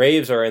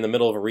 Braves are in the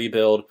middle of a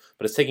rebuild,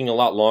 but it's taking a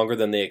lot longer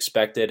than they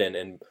expected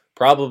and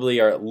probably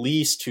are at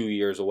least 2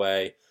 years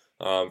away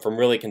from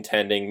really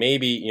contending.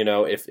 Maybe,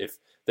 if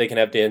they can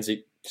have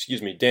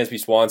Dansby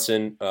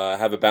Swanson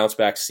have a bounce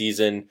back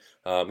season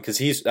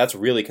because that's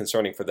really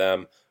concerning for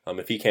them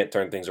if he can't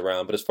turn things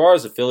around. But as far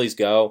as the Phillies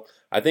go,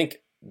 I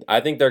think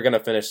they're going to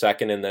finish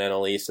second in the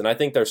NL East, and I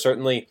think they're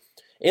certainly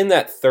in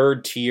that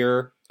third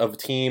tier of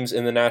teams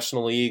in the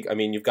National League. I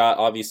mean, you've got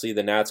obviously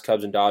the Nats,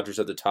 Cubs, and Dodgers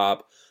at the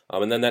top,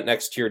 and then that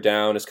next tier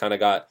down has kind of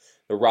got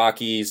the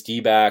Rockies,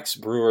 D-backs,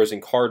 Brewers,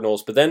 and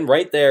Cardinals. But then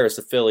right there is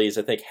the Phillies,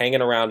 I think,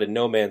 hanging around in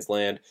no man's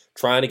land,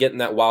 trying to get in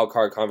that wild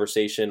card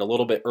conversation a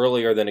little bit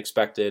earlier than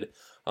expected.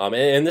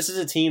 And this is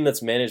a team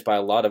that's managed by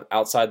a lot of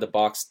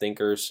outside-the-box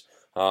thinkers.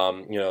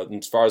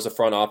 As far as the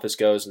front office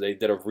goes, they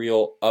did a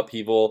real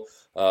upheaval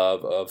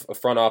of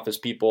front office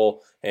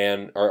people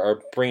and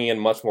are bringing in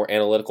much more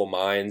analytical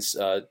minds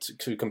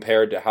to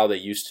compared to how they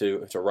used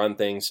to run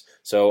things.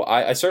 So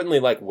I certainly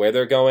like where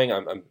they're going.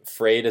 I'm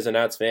afraid as a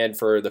Nats fan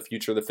for the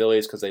future of the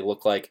Phillies because they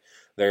look like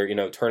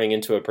they're turning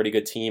into a pretty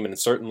good team. And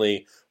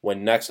certainly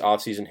when next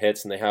offseason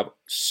hits and they have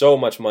so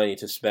much money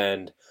to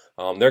spend,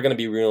 they're going to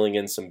be reeling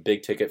in some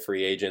big ticket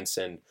free agents.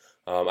 And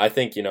I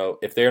think,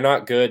 if they're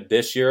not good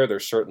this year, they're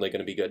certainly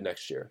going to be good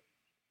next year.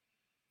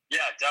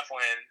 Yeah,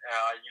 definitely. And,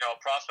 a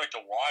prospect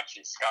to watch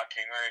is Scott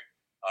Kingery.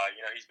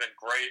 He's been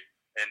great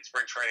in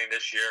spring training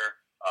this year,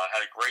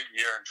 had a great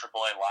year in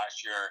AAA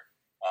last year.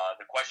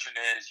 The question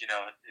is,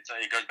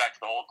 it goes back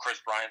to the whole Chris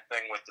Bryant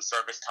thing with the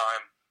service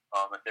time.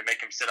 If they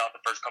make him sit out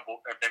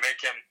if they make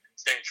him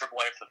stay in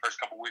AAA for the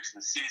first couple weeks of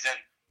the season,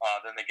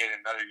 then they get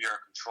another year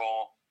of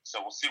control. So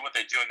we'll see what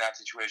they do in that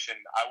situation.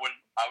 I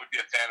would be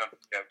a fan of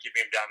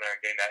keeping him down there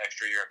and getting that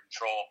extra year of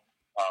control.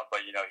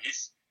 But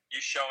he's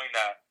showing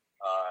that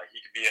he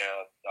could be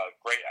a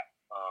great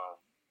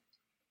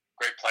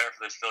player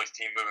for this Phillies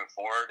team moving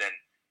forward. And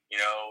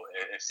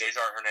if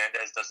Cesar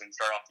Hernandez doesn't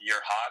start off the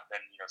year hot,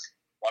 then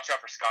watch out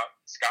for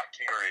Scott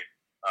Kingery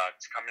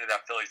to come into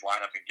that Phillies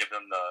lineup and give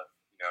them the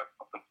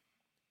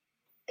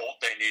bolt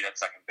they need at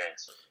second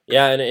base.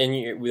 Yeah,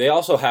 and they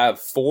also have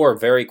 4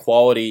 very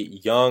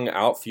quality young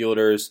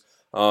outfielders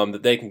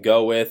that they can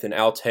go with, in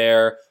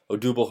Altair,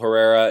 Odubel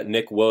Herrera,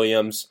 Nick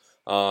Williams,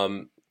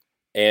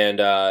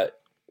 and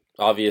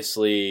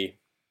obviously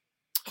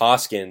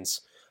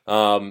Hoskins.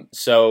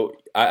 So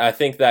I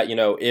think that,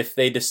 if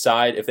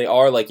they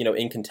are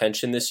in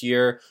contention this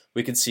year,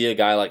 we could see a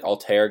guy like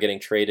Altair getting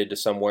traded to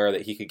somewhere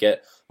that he could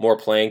get more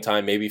playing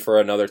time, maybe for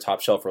another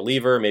top shelf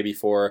reliever, maybe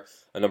for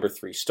a number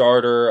 3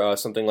 starter,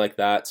 something like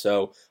that.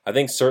 So I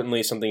think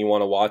certainly something you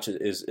want to watch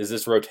is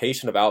this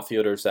rotation of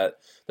outfielders that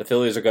the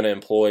Phillies are going to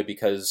employ,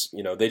 because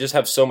they just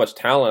have so much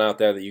talent out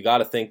there that you got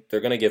to think they're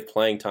going to give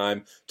playing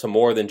time to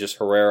more than just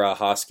Herrera,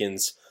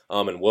 Hoskins,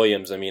 and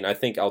Williams. I mean, I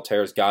think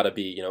Altaire's got to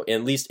be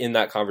at least in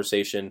that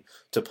conversation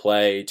to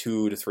play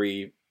 2 to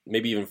 3,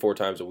 maybe even 4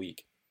 times a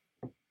week.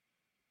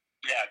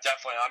 Yeah,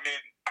 definitely. I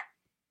mean,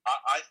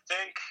 I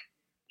think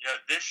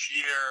this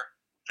year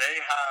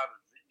they have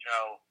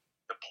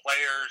the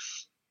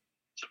players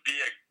to be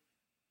a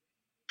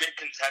big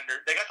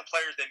contender. They got the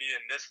players they need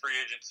in this free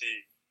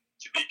agency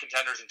to be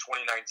contenders in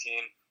 2019.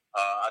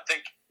 I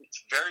think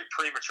it's very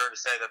premature to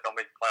say that they'll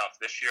make the playoffs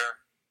this year,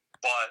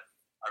 but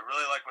I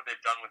really like what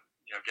they've done with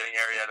getting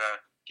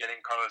Arrieta, getting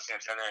Carlos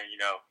Santana,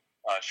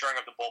 shoring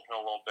up the bullpen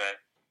a little bit.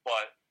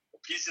 But the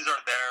pieces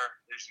are there.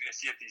 They're just going to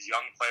see if these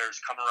young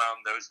players come around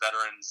those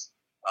veterans,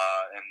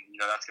 and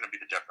that's going to be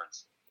the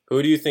difference.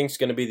 Who do you think is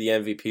going to be the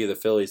MVP of the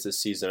Phillies this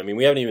season? I mean,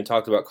 we haven't even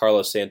talked about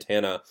Carlos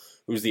Santana,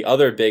 who's the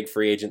other big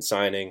free agent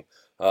signing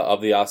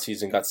of the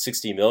offseason, got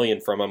 $60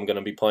 million from him, going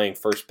to be playing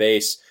first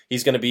base.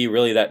 He's going to be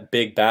really that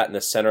big bat in the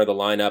center of the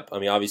lineup. I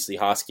mean, obviously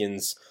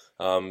Hoskins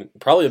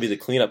probably will be the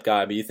cleanup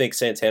guy, but you think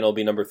Santana will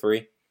be number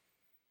 3?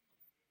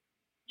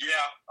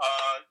 Yeah,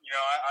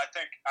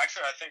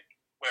 I think,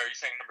 where are you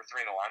saying number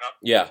 3 in the lineup?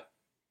 Yeah.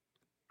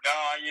 No,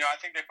 I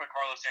think they put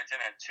Carlos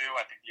Santana at 2.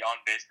 I think the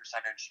on-base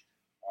percentage,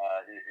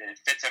 it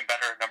fits him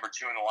better at number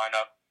 2 in the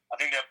lineup. I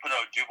think they put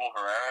Odubel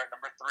Herrera at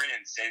number 3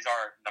 and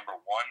Cesar at number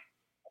 1.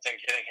 I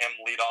think hitting him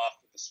lead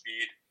off with the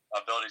speed,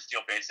 ability to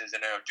steal bases,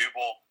 and then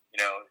Odubel,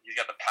 he's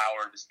got the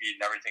power, the speed,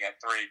 and everything at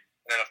 3.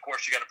 And then, of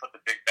course, you got to put the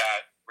big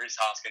bat, Rhys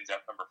Hoskins,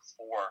 at number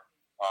 4,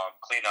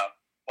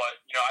 cleanup. But,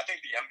 I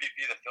think the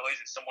MVP of the Phillies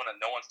is someone that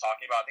no one's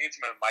talking about. I think it's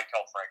going to be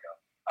Maikel Franco.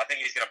 I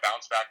think he's going to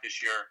bounce back this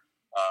year.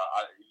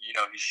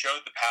 He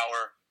showed the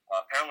power.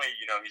 Apparently,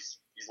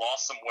 he's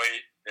lost some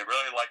weight. They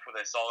really liked what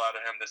they saw out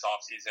of him this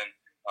offseason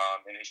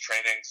in his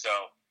training. So,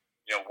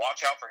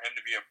 watch out for him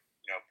to be a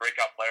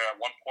breakout player.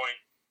 At one point,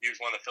 he was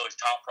one of the Phillies'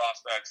 top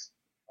prospects.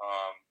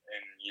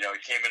 And he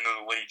came into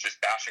the league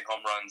just bashing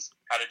home runs,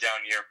 had a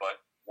down year.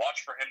 But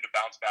watch for him to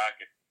bounce back.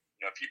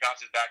 If he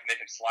bounces back and they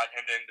can slide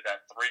him into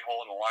that 3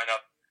 hole in the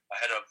lineup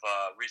ahead of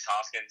Rhys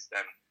Hoskins,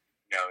 then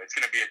it's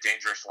going to be a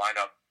dangerous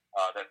lineup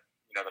that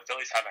the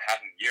Phillies haven't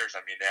had in years.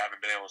 I mean, they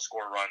haven't been able to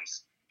score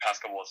runs the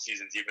past couple of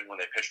seasons, even when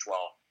they pitched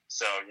well.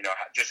 So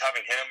just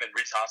having him and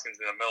Rhys Hoskins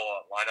in the middle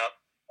of the lineup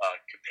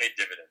could pay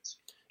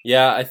dividends.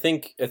 Yeah, I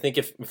think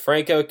if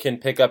Franco can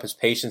pick up his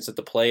patience at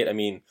the plate, I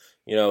mean,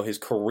 his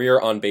career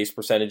on base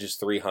percentage is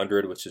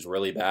 .300, which is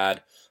really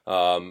bad.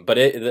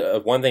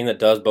 But one thing that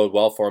does bode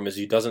well for him is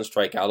he doesn't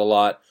strike out a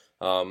lot.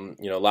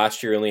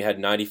 Last year he only had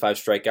 95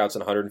 strikeouts in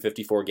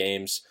 154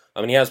 games. I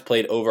mean, he has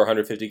played over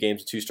 150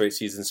 games in 2 straight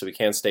seasons, so he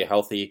can stay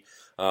healthy.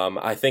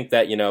 I think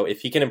that,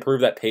 if he can improve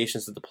that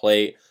patience at the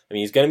plate, I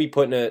mean, he's going to be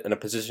put in a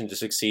position to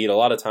succeed. A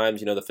lot of times,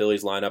 the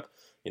Phillies lineup,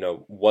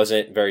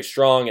 wasn't very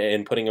strong,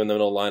 and putting him in the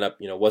middle of the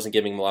lineup, wasn't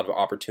giving him a lot of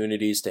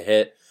opportunities to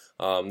hit.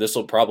 This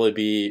will probably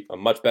be a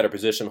much better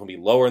position. He'll be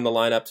lower in the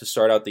lineup to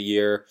start out the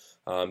year,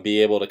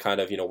 be able to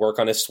kind of, work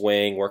on his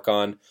swing, work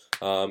on,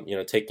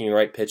 taking the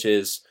right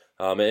pitches,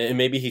 and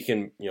maybe he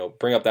can,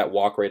 bring up that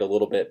walk rate a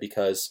little bit,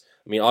 because,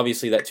 I mean,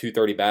 obviously that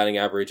 .230 batting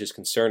average is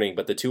concerning,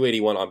 but the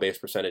 .281 on base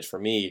percentage for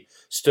me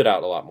stood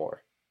out a lot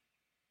more.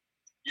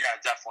 Yeah,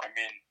 definitely. I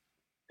mean,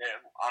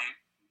 I'm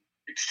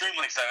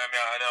extremely excited. I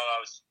mean, I know I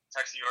was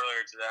texting you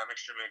earlier today. I'm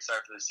extremely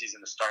excited for the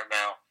season to start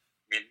now.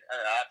 I mean,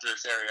 after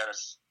this Arrieta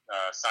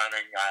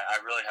signing, I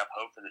really have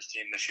hope for this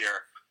team this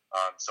year.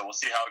 So we'll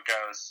see how it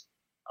goes.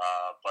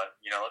 But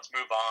let's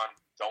move on.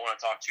 Don't want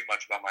to talk too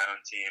much about my own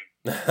team.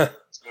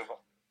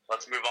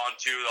 Let's move on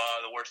to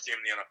the worst team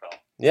in the NFL.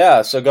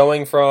 Yeah, so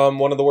going from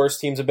one of the worst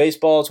teams in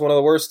baseball to one of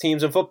the worst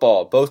teams in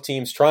football. Both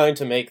teams trying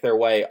to make their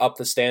way up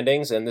the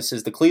standings, and this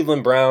is the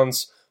Cleveland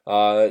Browns.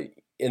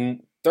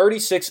 In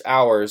 36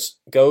 hours,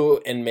 go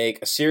and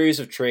make a series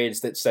of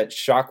trades that sent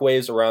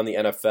shockwaves around the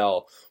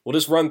NFL. We'll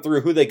just run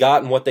through who they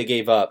got and what they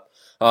gave up.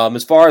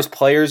 As far as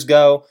players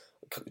go,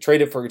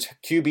 traded for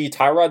QB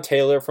Tyrod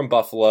Taylor from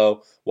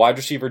Buffalo, wide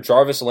receiver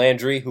Jarvis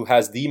Landry, who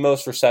has the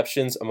most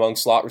receptions among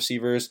slot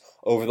receivers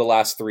over the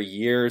last 3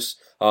 years,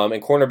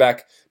 and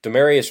cornerback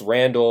Demarius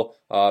Randall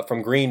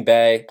from Green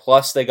Bay.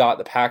 Plus, they got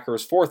the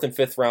Packers' 4th and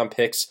 5th round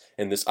picks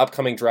in this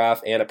upcoming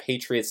draft and a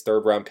Patriots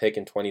 3rd round pick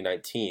in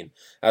 2019.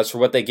 As for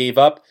what they gave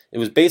up, it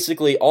was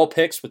basically all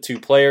picks with 2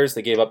 players.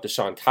 They gave up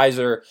DeShone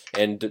Kizer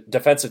and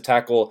defensive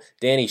tackle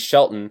Danny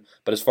Shelton.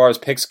 But as far as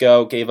picks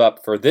go, gave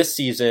up for this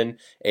season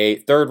a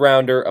 3rd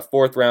rounder, a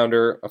 4th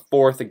rounder, a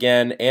 4th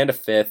again, and a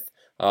 5th.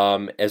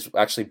 As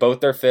actually both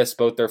their 5ths,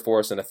 both their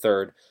 4ths, and a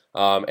 3rd.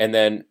 And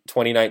then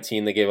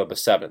 2019, they gave up a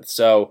 7th.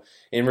 So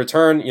in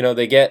return,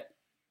 they get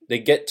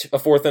a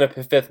 4th and a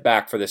 5th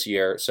back for this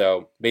year.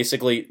 So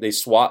basically, they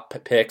swap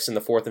picks in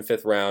the 4th and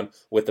 5th round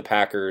with the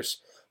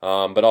Packers,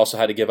 but also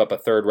had to give up a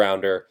 3rd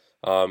rounder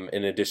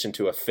in addition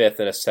to a 5th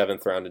and a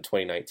 7th round in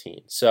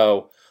 2019.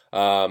 So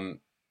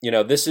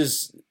this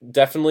is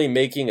definitely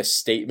making a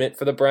statement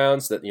for the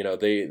Browns that,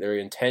 they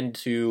intend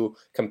to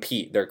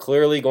compete. They're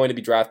clearly going to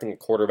be drafting a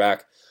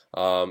quarterback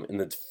in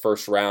the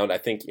first round. I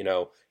think,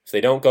 if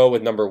they don't go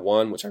with number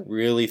one, which I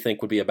really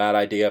think would be a bad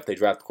idea if they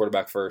draft the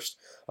quarterback first,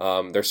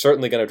 they're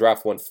certainly going to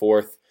draft one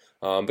fourth.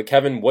 But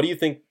Kevin, what do you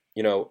think,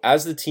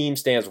 as the team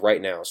stands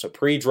right now, so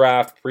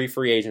pre-draft,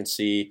 pre-free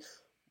agency,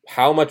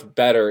 how much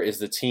better is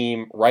the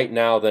team right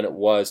now than it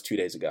was 2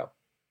 days ago?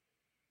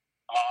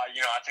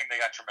 I think they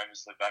got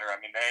tremendously better. I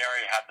mean, they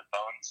already had the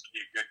bones to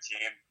be a good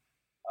team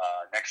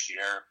next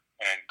year,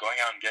 and going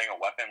out and getting a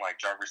weapon like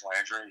Jarvis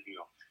Landry,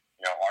 who,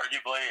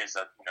 arguably is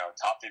a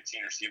top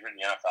 15 receiver in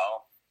the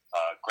NFL,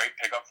 great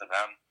pickup for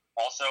them.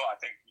 Also, I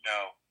think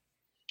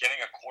getting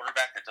a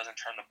quarterback that doesn't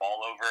turn the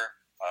ball over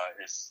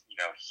is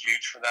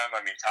huge for them.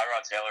 I mean,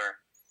 Tyrod Taylor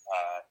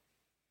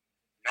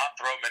not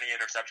throw many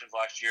interceptions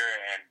last year,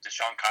 and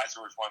Deshaun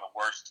Kaiser was one of the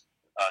worst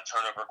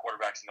turnover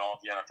quarterbacks in all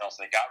of the NFL.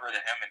 So they got rid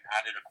of him and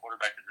added a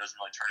quarterback that doesn't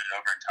really turn it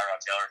over in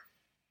Tyrod Taylor.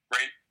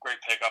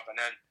 Great pickup. And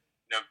then,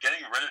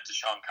 getting rid of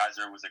Deshaun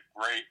Kaiser was a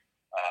great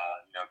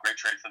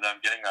trade for them.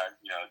 Getting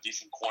a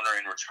decent corner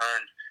in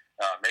return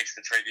makes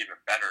the trade even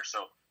better.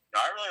 So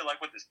I really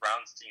like what this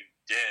Browns team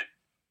did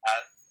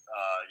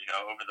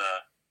over the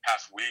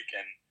past week,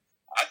 and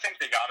I think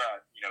they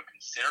gotta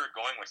consider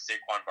going with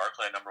Saquon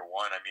Barkley at number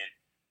one. I mean,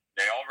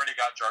 they already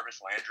got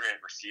Jarvis Landry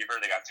at receiver.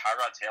 They got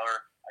Tyrod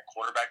Taylor at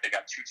quarterback. They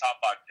got 2 top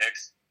 5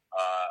 picks.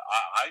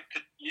 I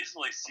could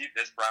easily see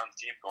this Browns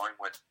team going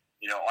with,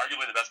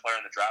 arguably the best player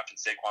in the draft in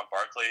Saquon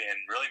Barkley, and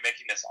really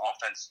making this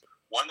offense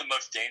one of the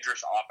most dangerous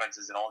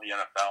offenses in all the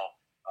NFL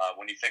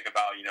when you think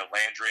about,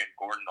 Landry and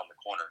Gordon on the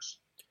corners.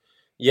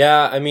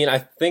 Yeah, I mean, I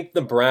think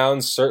the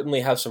Browns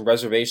certainly have some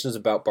reservations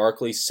about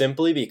Barkley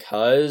simply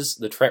because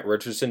the Trent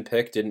Richardson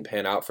pick didn't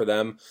pan out for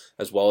them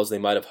as well as they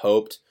might have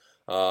hoped.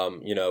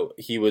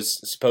 He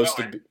was supposed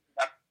to be...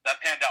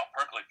 That panned out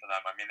perfectly for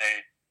them. I mean,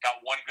 they got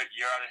one good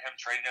year out of him,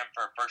 traded him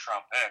for a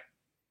first-round pick,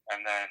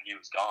 and then he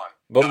was gone.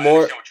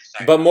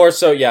 But more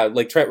so, yeah,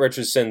 like Trent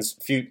Richardson's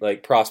few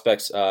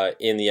prospects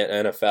in the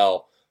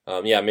NFL.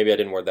 Maybe I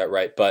didn't word that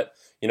right, but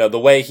the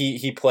way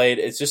he played,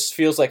 it just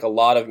feels like a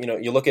lot of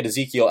you look at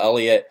Ezekiel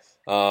Elliott,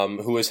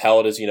 who is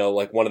held as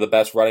like one of the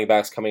best running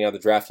backs coming out of the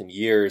draft in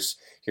years.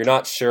 You're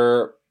not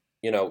sure,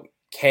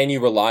 can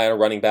you rely on a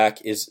running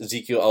back? Is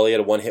Ezekiel Elliott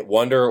a one-hit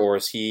wonder, or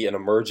is he an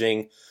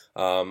emerging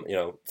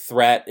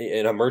threat,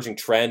 an emerging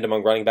trend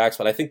among running backs?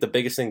 But I think the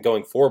biggest thing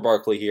going for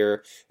Barkley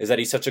here is that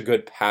he's such a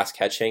good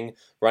pass-catching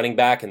running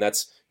back, and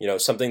that's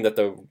something that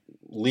the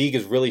league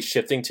is really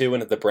shifting to,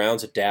 and if the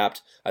Browns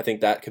adapt, I think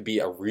that could be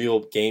a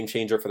real game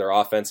changer for their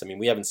offense. I mean,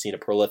 we haven't seen a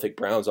prolific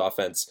Browns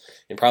offense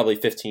in probably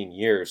 15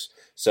 years.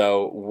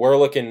 So we're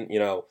looking,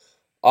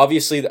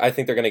 obviously, I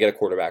think they're going to get a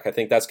quarterback. I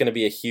think that's going to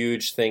be a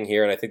huge thing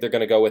here, and I think they're going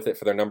to go with it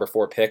for their number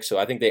 4 pick. So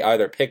I think they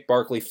either pick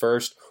Barkley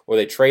first or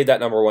they trade that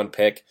number 1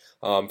 pick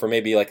for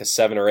maybe like a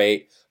 7 or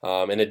 8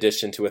 in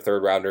addition to a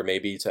third rounder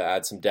maybe to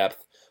add some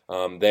depth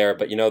there.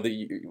 But,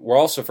 we're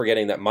also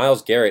forgetting that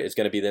Myles Garrett is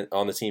going to be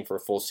on the team for a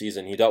full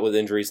season. He dealt with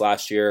injuries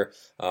last year.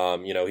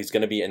 He's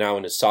going to be now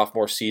in his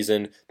sophomore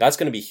season. That's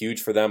going to be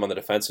huge for them on the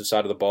defensive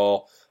side of the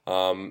ball.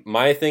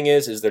 My thing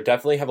is they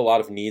definitely have a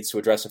lot of needs to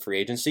address in free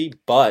agency,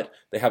 but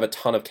they have a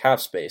ton of cap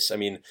space. I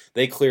mean,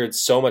 they cleared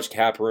so much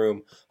cap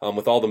room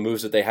with all the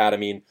moves that they had. I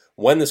mean,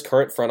 when this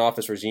current front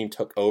office regime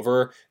took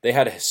over, they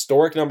had a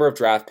historic number of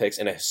draft picks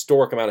and a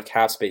historic amount of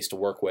cap space to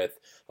work with.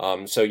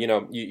 So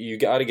you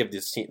got to give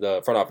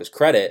the front office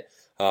credit,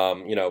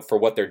 for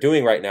what they're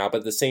doing right now. But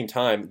at the same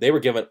time, they were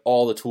given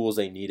all the tools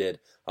they needed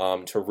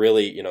to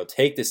really,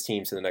 take this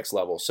team to the next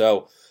level.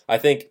 So I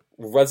think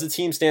as the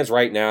team stands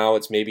right now,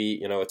 it's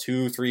maybe, a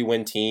 2-3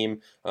 win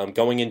team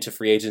going into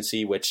free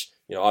agency, which,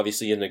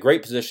 obviously in a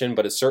great position,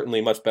 but it's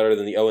certainly much better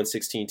than the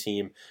 0-16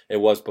 team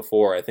it was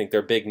before. I think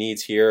their big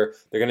needs here,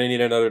 they're going to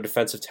need another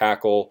defensive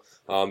tackle.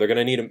 They're going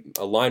to need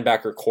a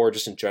linebacker core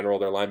just in general.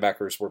 Their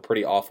linebackers were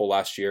pretty awful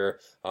last year.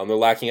 They're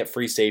lacking at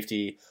free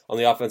safety. On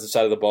the offensive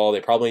side of the ball, they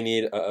probably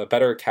need a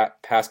better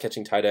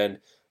pass-catching tight end.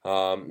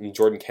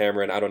 Jordan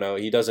Cameron, I don't know.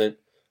 He doesn't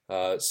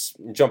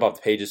jump off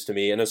the pages to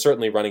me. And then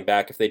certainly running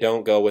back, if they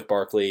don't go with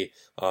Barkley,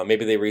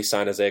 maybe they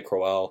re-sign Isaiah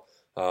Crowell.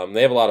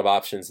 They have a lot of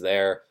options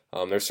there.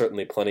 There's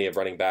certainly plenty of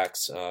running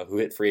backs who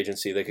hit free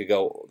agency. They could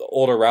go the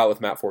older route with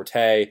Matt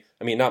Forte.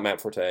 I mean, not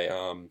Matt Forte.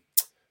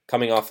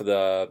 Coming off of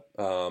the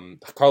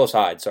Carlos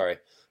Hyde,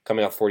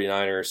 coming off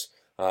 49ers.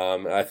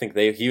 I think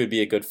he would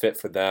be a good fit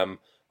for them.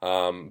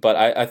 But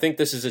I think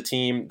this is a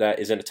team that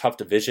is in a tough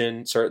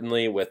division,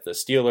 certainly, with the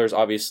Steelers,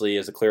 obviously,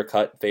 as a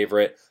clear-cut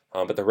favorite.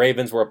 But the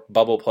Ravens were a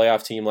bubble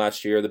playoff team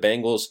last year. The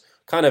Bengals,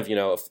 kind of,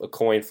 a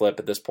coin flip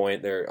at this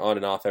point. They're on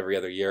and off every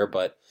other year.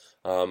 But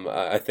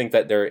I think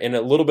that they're in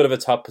a little bit of a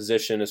tough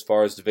position as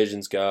far as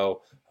divisions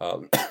go.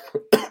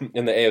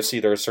 In the AFC,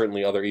 there are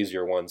certainly other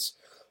easier ones.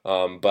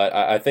 But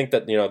I think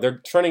that,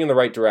 they're trending in the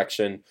right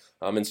direction,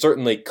 and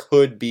certainly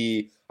could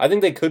be, I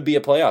think they could be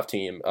a playoff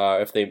team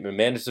if they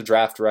manage to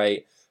draft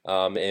right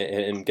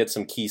and get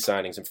some key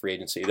signings in free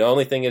agency. The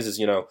only thing is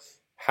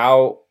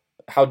how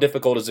how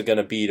difficult is it going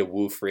to be to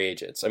woo free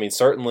agents? I mean,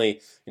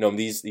 certainly,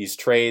 these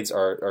trades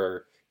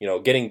are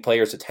getting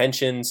players'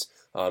 attentions,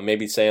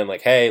 maybe saying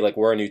like, hey, like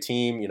we're a new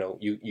team,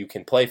 you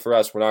can play for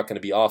us, we're not going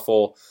to be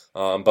awful.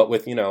 But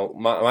with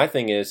my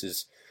thing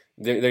is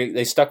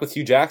they stuck with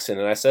Hugh Jackson,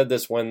 and I said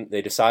this when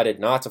they decided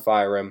not to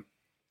fire him.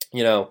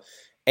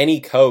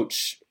 Any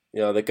coach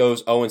that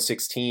goes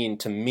 0-16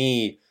 to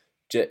me.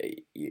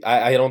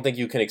 I don't think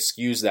you can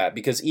excuse that,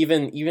 because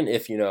even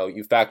if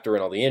you factor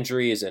in all the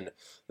injuries and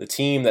the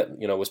team that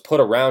was put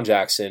around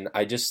Jackson,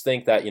 I just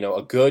think that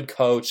a good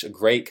coach, a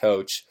great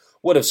coach,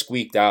 would have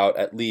squeaked out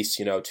at least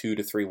 2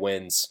 to 3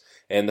 wins.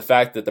 And the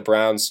fact that the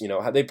Browns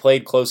they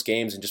played close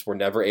games and just were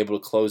never able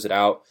to close it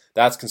out,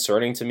 that's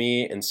concerning to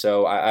me. And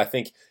so I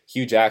think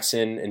Hugh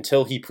Jackson,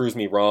 until he proves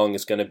me wrong,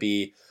 is going to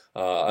be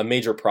a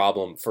major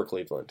problem for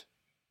Cleveland.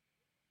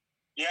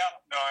 Yeah,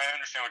 no, I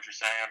understand what you're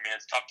saying. I mean,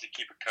 it's tough to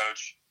keep a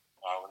coach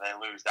when they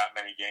lose that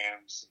many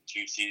games in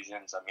 2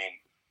 seasons. I mean,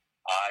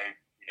 I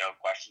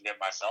questioned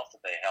it myself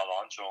that they held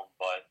on to him,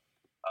 but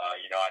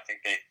I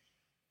think they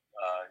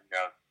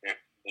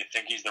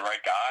think he's the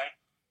right guy.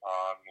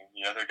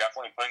 They're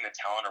definitely putting the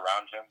talent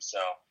around him.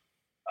 So,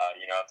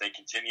 if they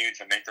continue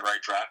to make the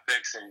right draft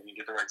picks and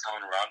get the right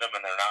talent around them,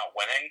 and they're not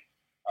winning,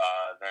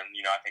 then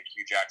I think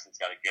Hugh Jackson's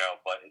got to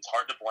go. But it's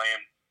hard to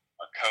blame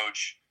a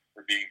coach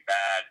for being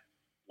bad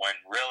when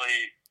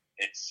really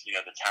it's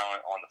the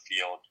talent on the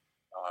field.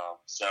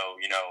 So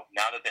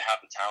now that they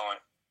have the talent,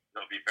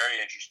 it'll be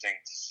very interesting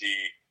to see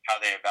how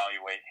they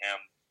evaluate him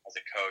as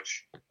a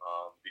coach,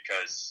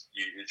 because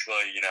it's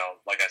really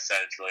like I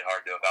said, it's really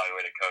hard to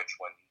evaluate a coach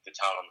when the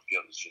talent on the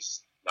field is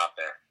just not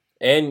there.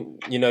 And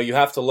you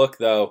have to look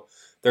though.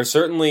 They're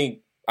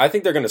certainly. I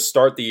think they're going to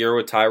start the year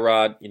with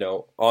Tyrod,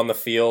 on the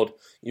field,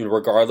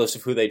 regardless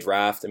of who they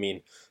draft. I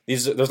mean,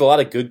 there's a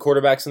lot of good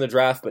quarterbacks in the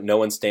draft, but no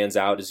one stands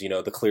out as,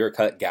 the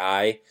clear-cut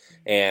guy.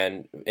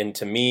 And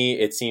to me,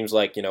 it seems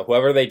like,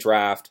 whoever they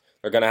draft,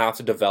 they're going to have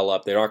to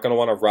develop. They're not going to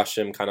want to rush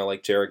him, kind of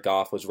like Jared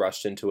Goff was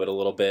rushed into it a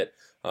little bit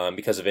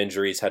because of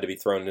injuries, had to be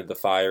thrown into the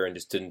fire and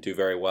just didn't do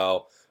very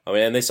well. I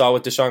mean, and they saw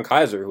with Deshaun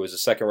Kaiser, who was a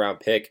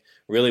second-round pick,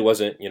 really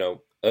wasn't,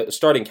 a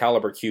starting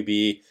caliber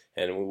QB,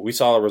 and we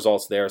saw the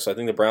results there. So I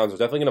think the Browns are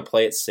definitely going to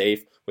play it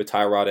safe with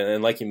Tyrod.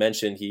 And like you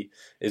mentioned, he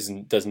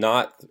does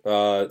not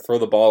throw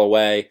the ball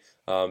away,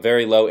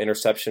 very low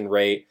interception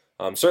rate,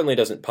 certainly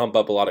doesn't pump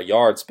up a lot of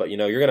yards, but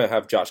you're going to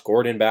have Josh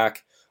Gordon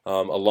back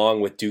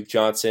along with Duke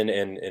Johnson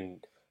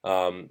and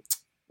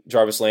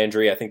Jarvis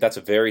Landry. I think that's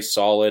a very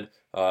solid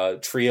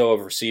trio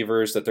of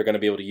receivers that they're going to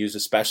be able to use,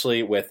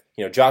 especially with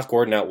Josh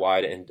Gordon out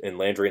wide and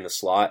Landry in the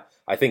slot.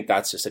 I think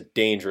that's just a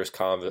dangerous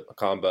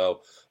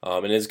combo,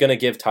 and it's going to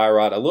give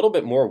Tyrod a little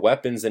bit more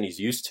weapons than he's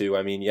used to.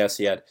 I mean, yes,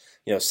 he had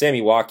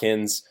Sammy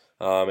Watkins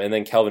and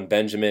then Kelvin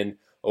Benjamin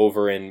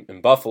over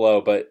in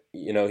Buffalo, but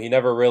he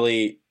never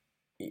really.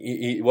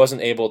 He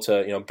wasn't able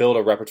to build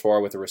a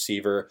repertoire with a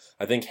receiver.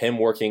 I think him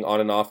working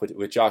on and off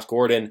with Josh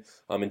Gordon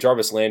and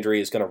Jarvis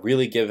Landry is going to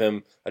really give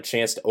him a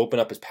chance to open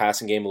up his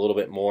passing game a little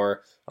bit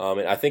more.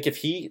 And I think if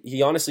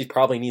he honestly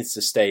probably needs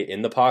to stay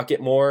in the pocket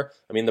more.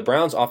 I mean, the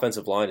Browns'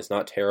 offensive line is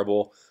not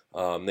terrible.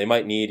 They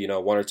might need 1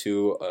 or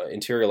 2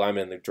 interior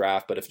linemen in the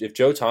draft, but if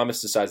Joe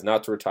Thomas decides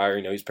not to retire,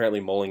 he's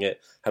apparently mulling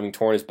it, having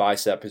torn his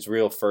bicep, his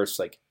real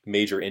first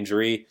major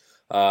injury.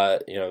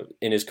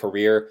 In his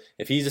career,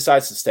 if he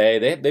decides to stay,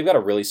 they've got a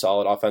really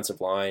solid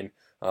offensive line,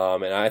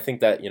 and I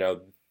think that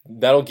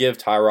that'll give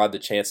Tyrod the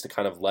chance to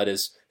kind of let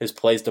his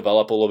plays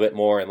develop a little bit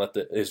more and let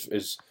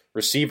his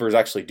receivers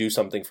actually do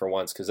something for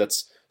once, because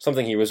that's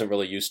something he wasn't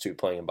really used to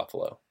playing in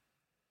Buffalo.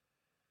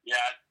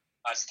 Yeah,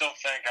 I still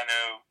think, I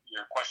know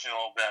you're questioning a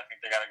little bit. I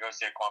think they got to go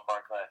Saquon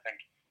Barkley. I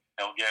think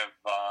he'll give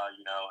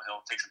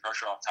he'll take some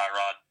pressure off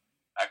Tyrod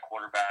at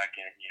quarterback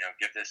and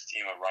give this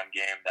team a run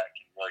game that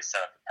can really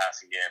set up the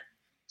passing game.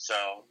 So,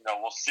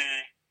 we'll see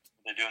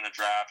what they do in the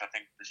draft. I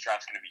think this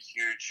draft's going to be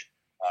huge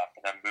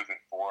for them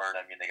moving forward.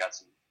 I mean, they got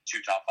 2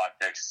 top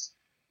 5 picks.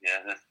 I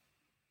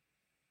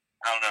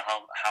don't know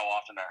how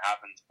often that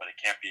happens, but it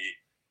can't be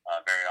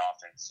very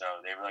often. So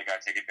they really got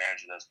to take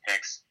advantage of those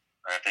picks.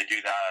 And if they do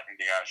that, I think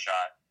they got a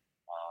shot.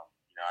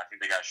 I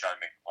think they got a shot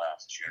at making the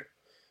playoffs this year.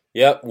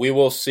 Yep, we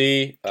will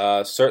see.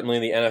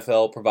 Certainly the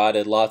NFL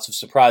provided lots of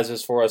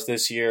surprises for us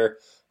this year.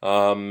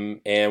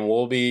 And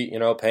we'll be,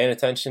 paying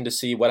attention to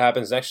see what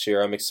happens next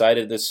year. I'm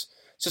excited. It's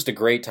just a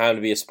great time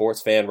to be a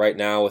sports fan right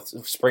now with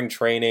spring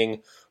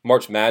training,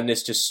 March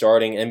Madness just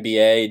starting,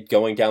 NBA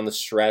going down the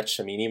stretch.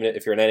 I mean, even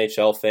if you're an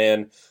NHL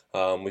fan,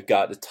 we've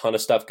got a ton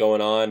of stuff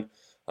going on.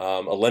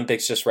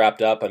 Olympics just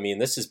wrapped up. I mean,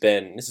 this has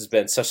been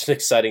such an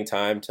exciting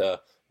time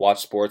to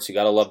watch sports. You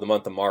got to love the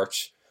month of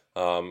March.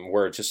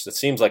 Where it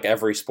seems like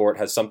every sport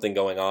has something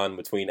going on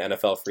between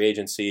NFL free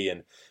agency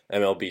and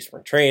MLB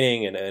spring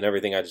training and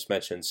everything I just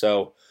mentioned.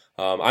 So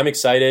I'm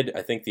excited.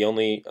 I think the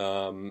only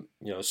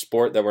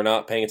sport that we're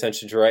not paying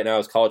attention to right now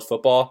is college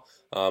football.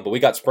 But we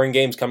got spring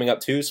games coming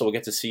up too, so we'll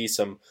get to see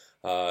some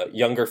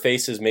younger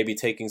faces maybe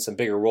taking some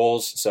bigger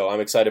roles. So I'm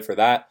excited for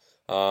that.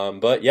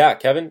 But yeah,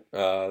 Kevin,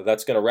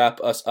 that's going to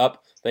wrap us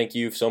up Thank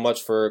you so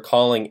much for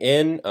calling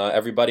in.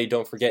 Everybody,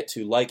 don't forget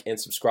to like and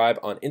subscribe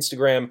on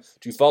Instagram,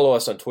 to follow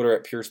us on Twitter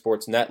at Pure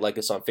Sports Net, like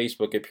us on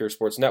Facebook at Pure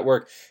Sports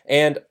Network,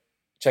 and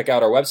check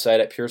out our website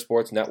at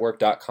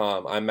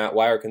puresportsnetwork.com. I'm Matt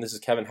Weyrich, and this is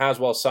Kevin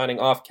Haswell signing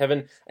off.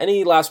 Kevin,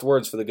 any last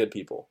words for the good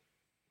people?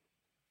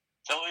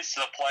 Phillies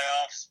to the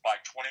playoffs by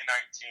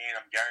 2019.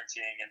 I'm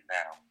guaranteeing it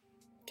now.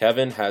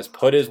 Kevin has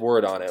put his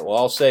word on it. Well,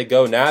 I'll say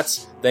go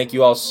Nats. Thank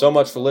you all so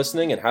much for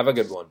listening, and have a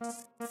good one.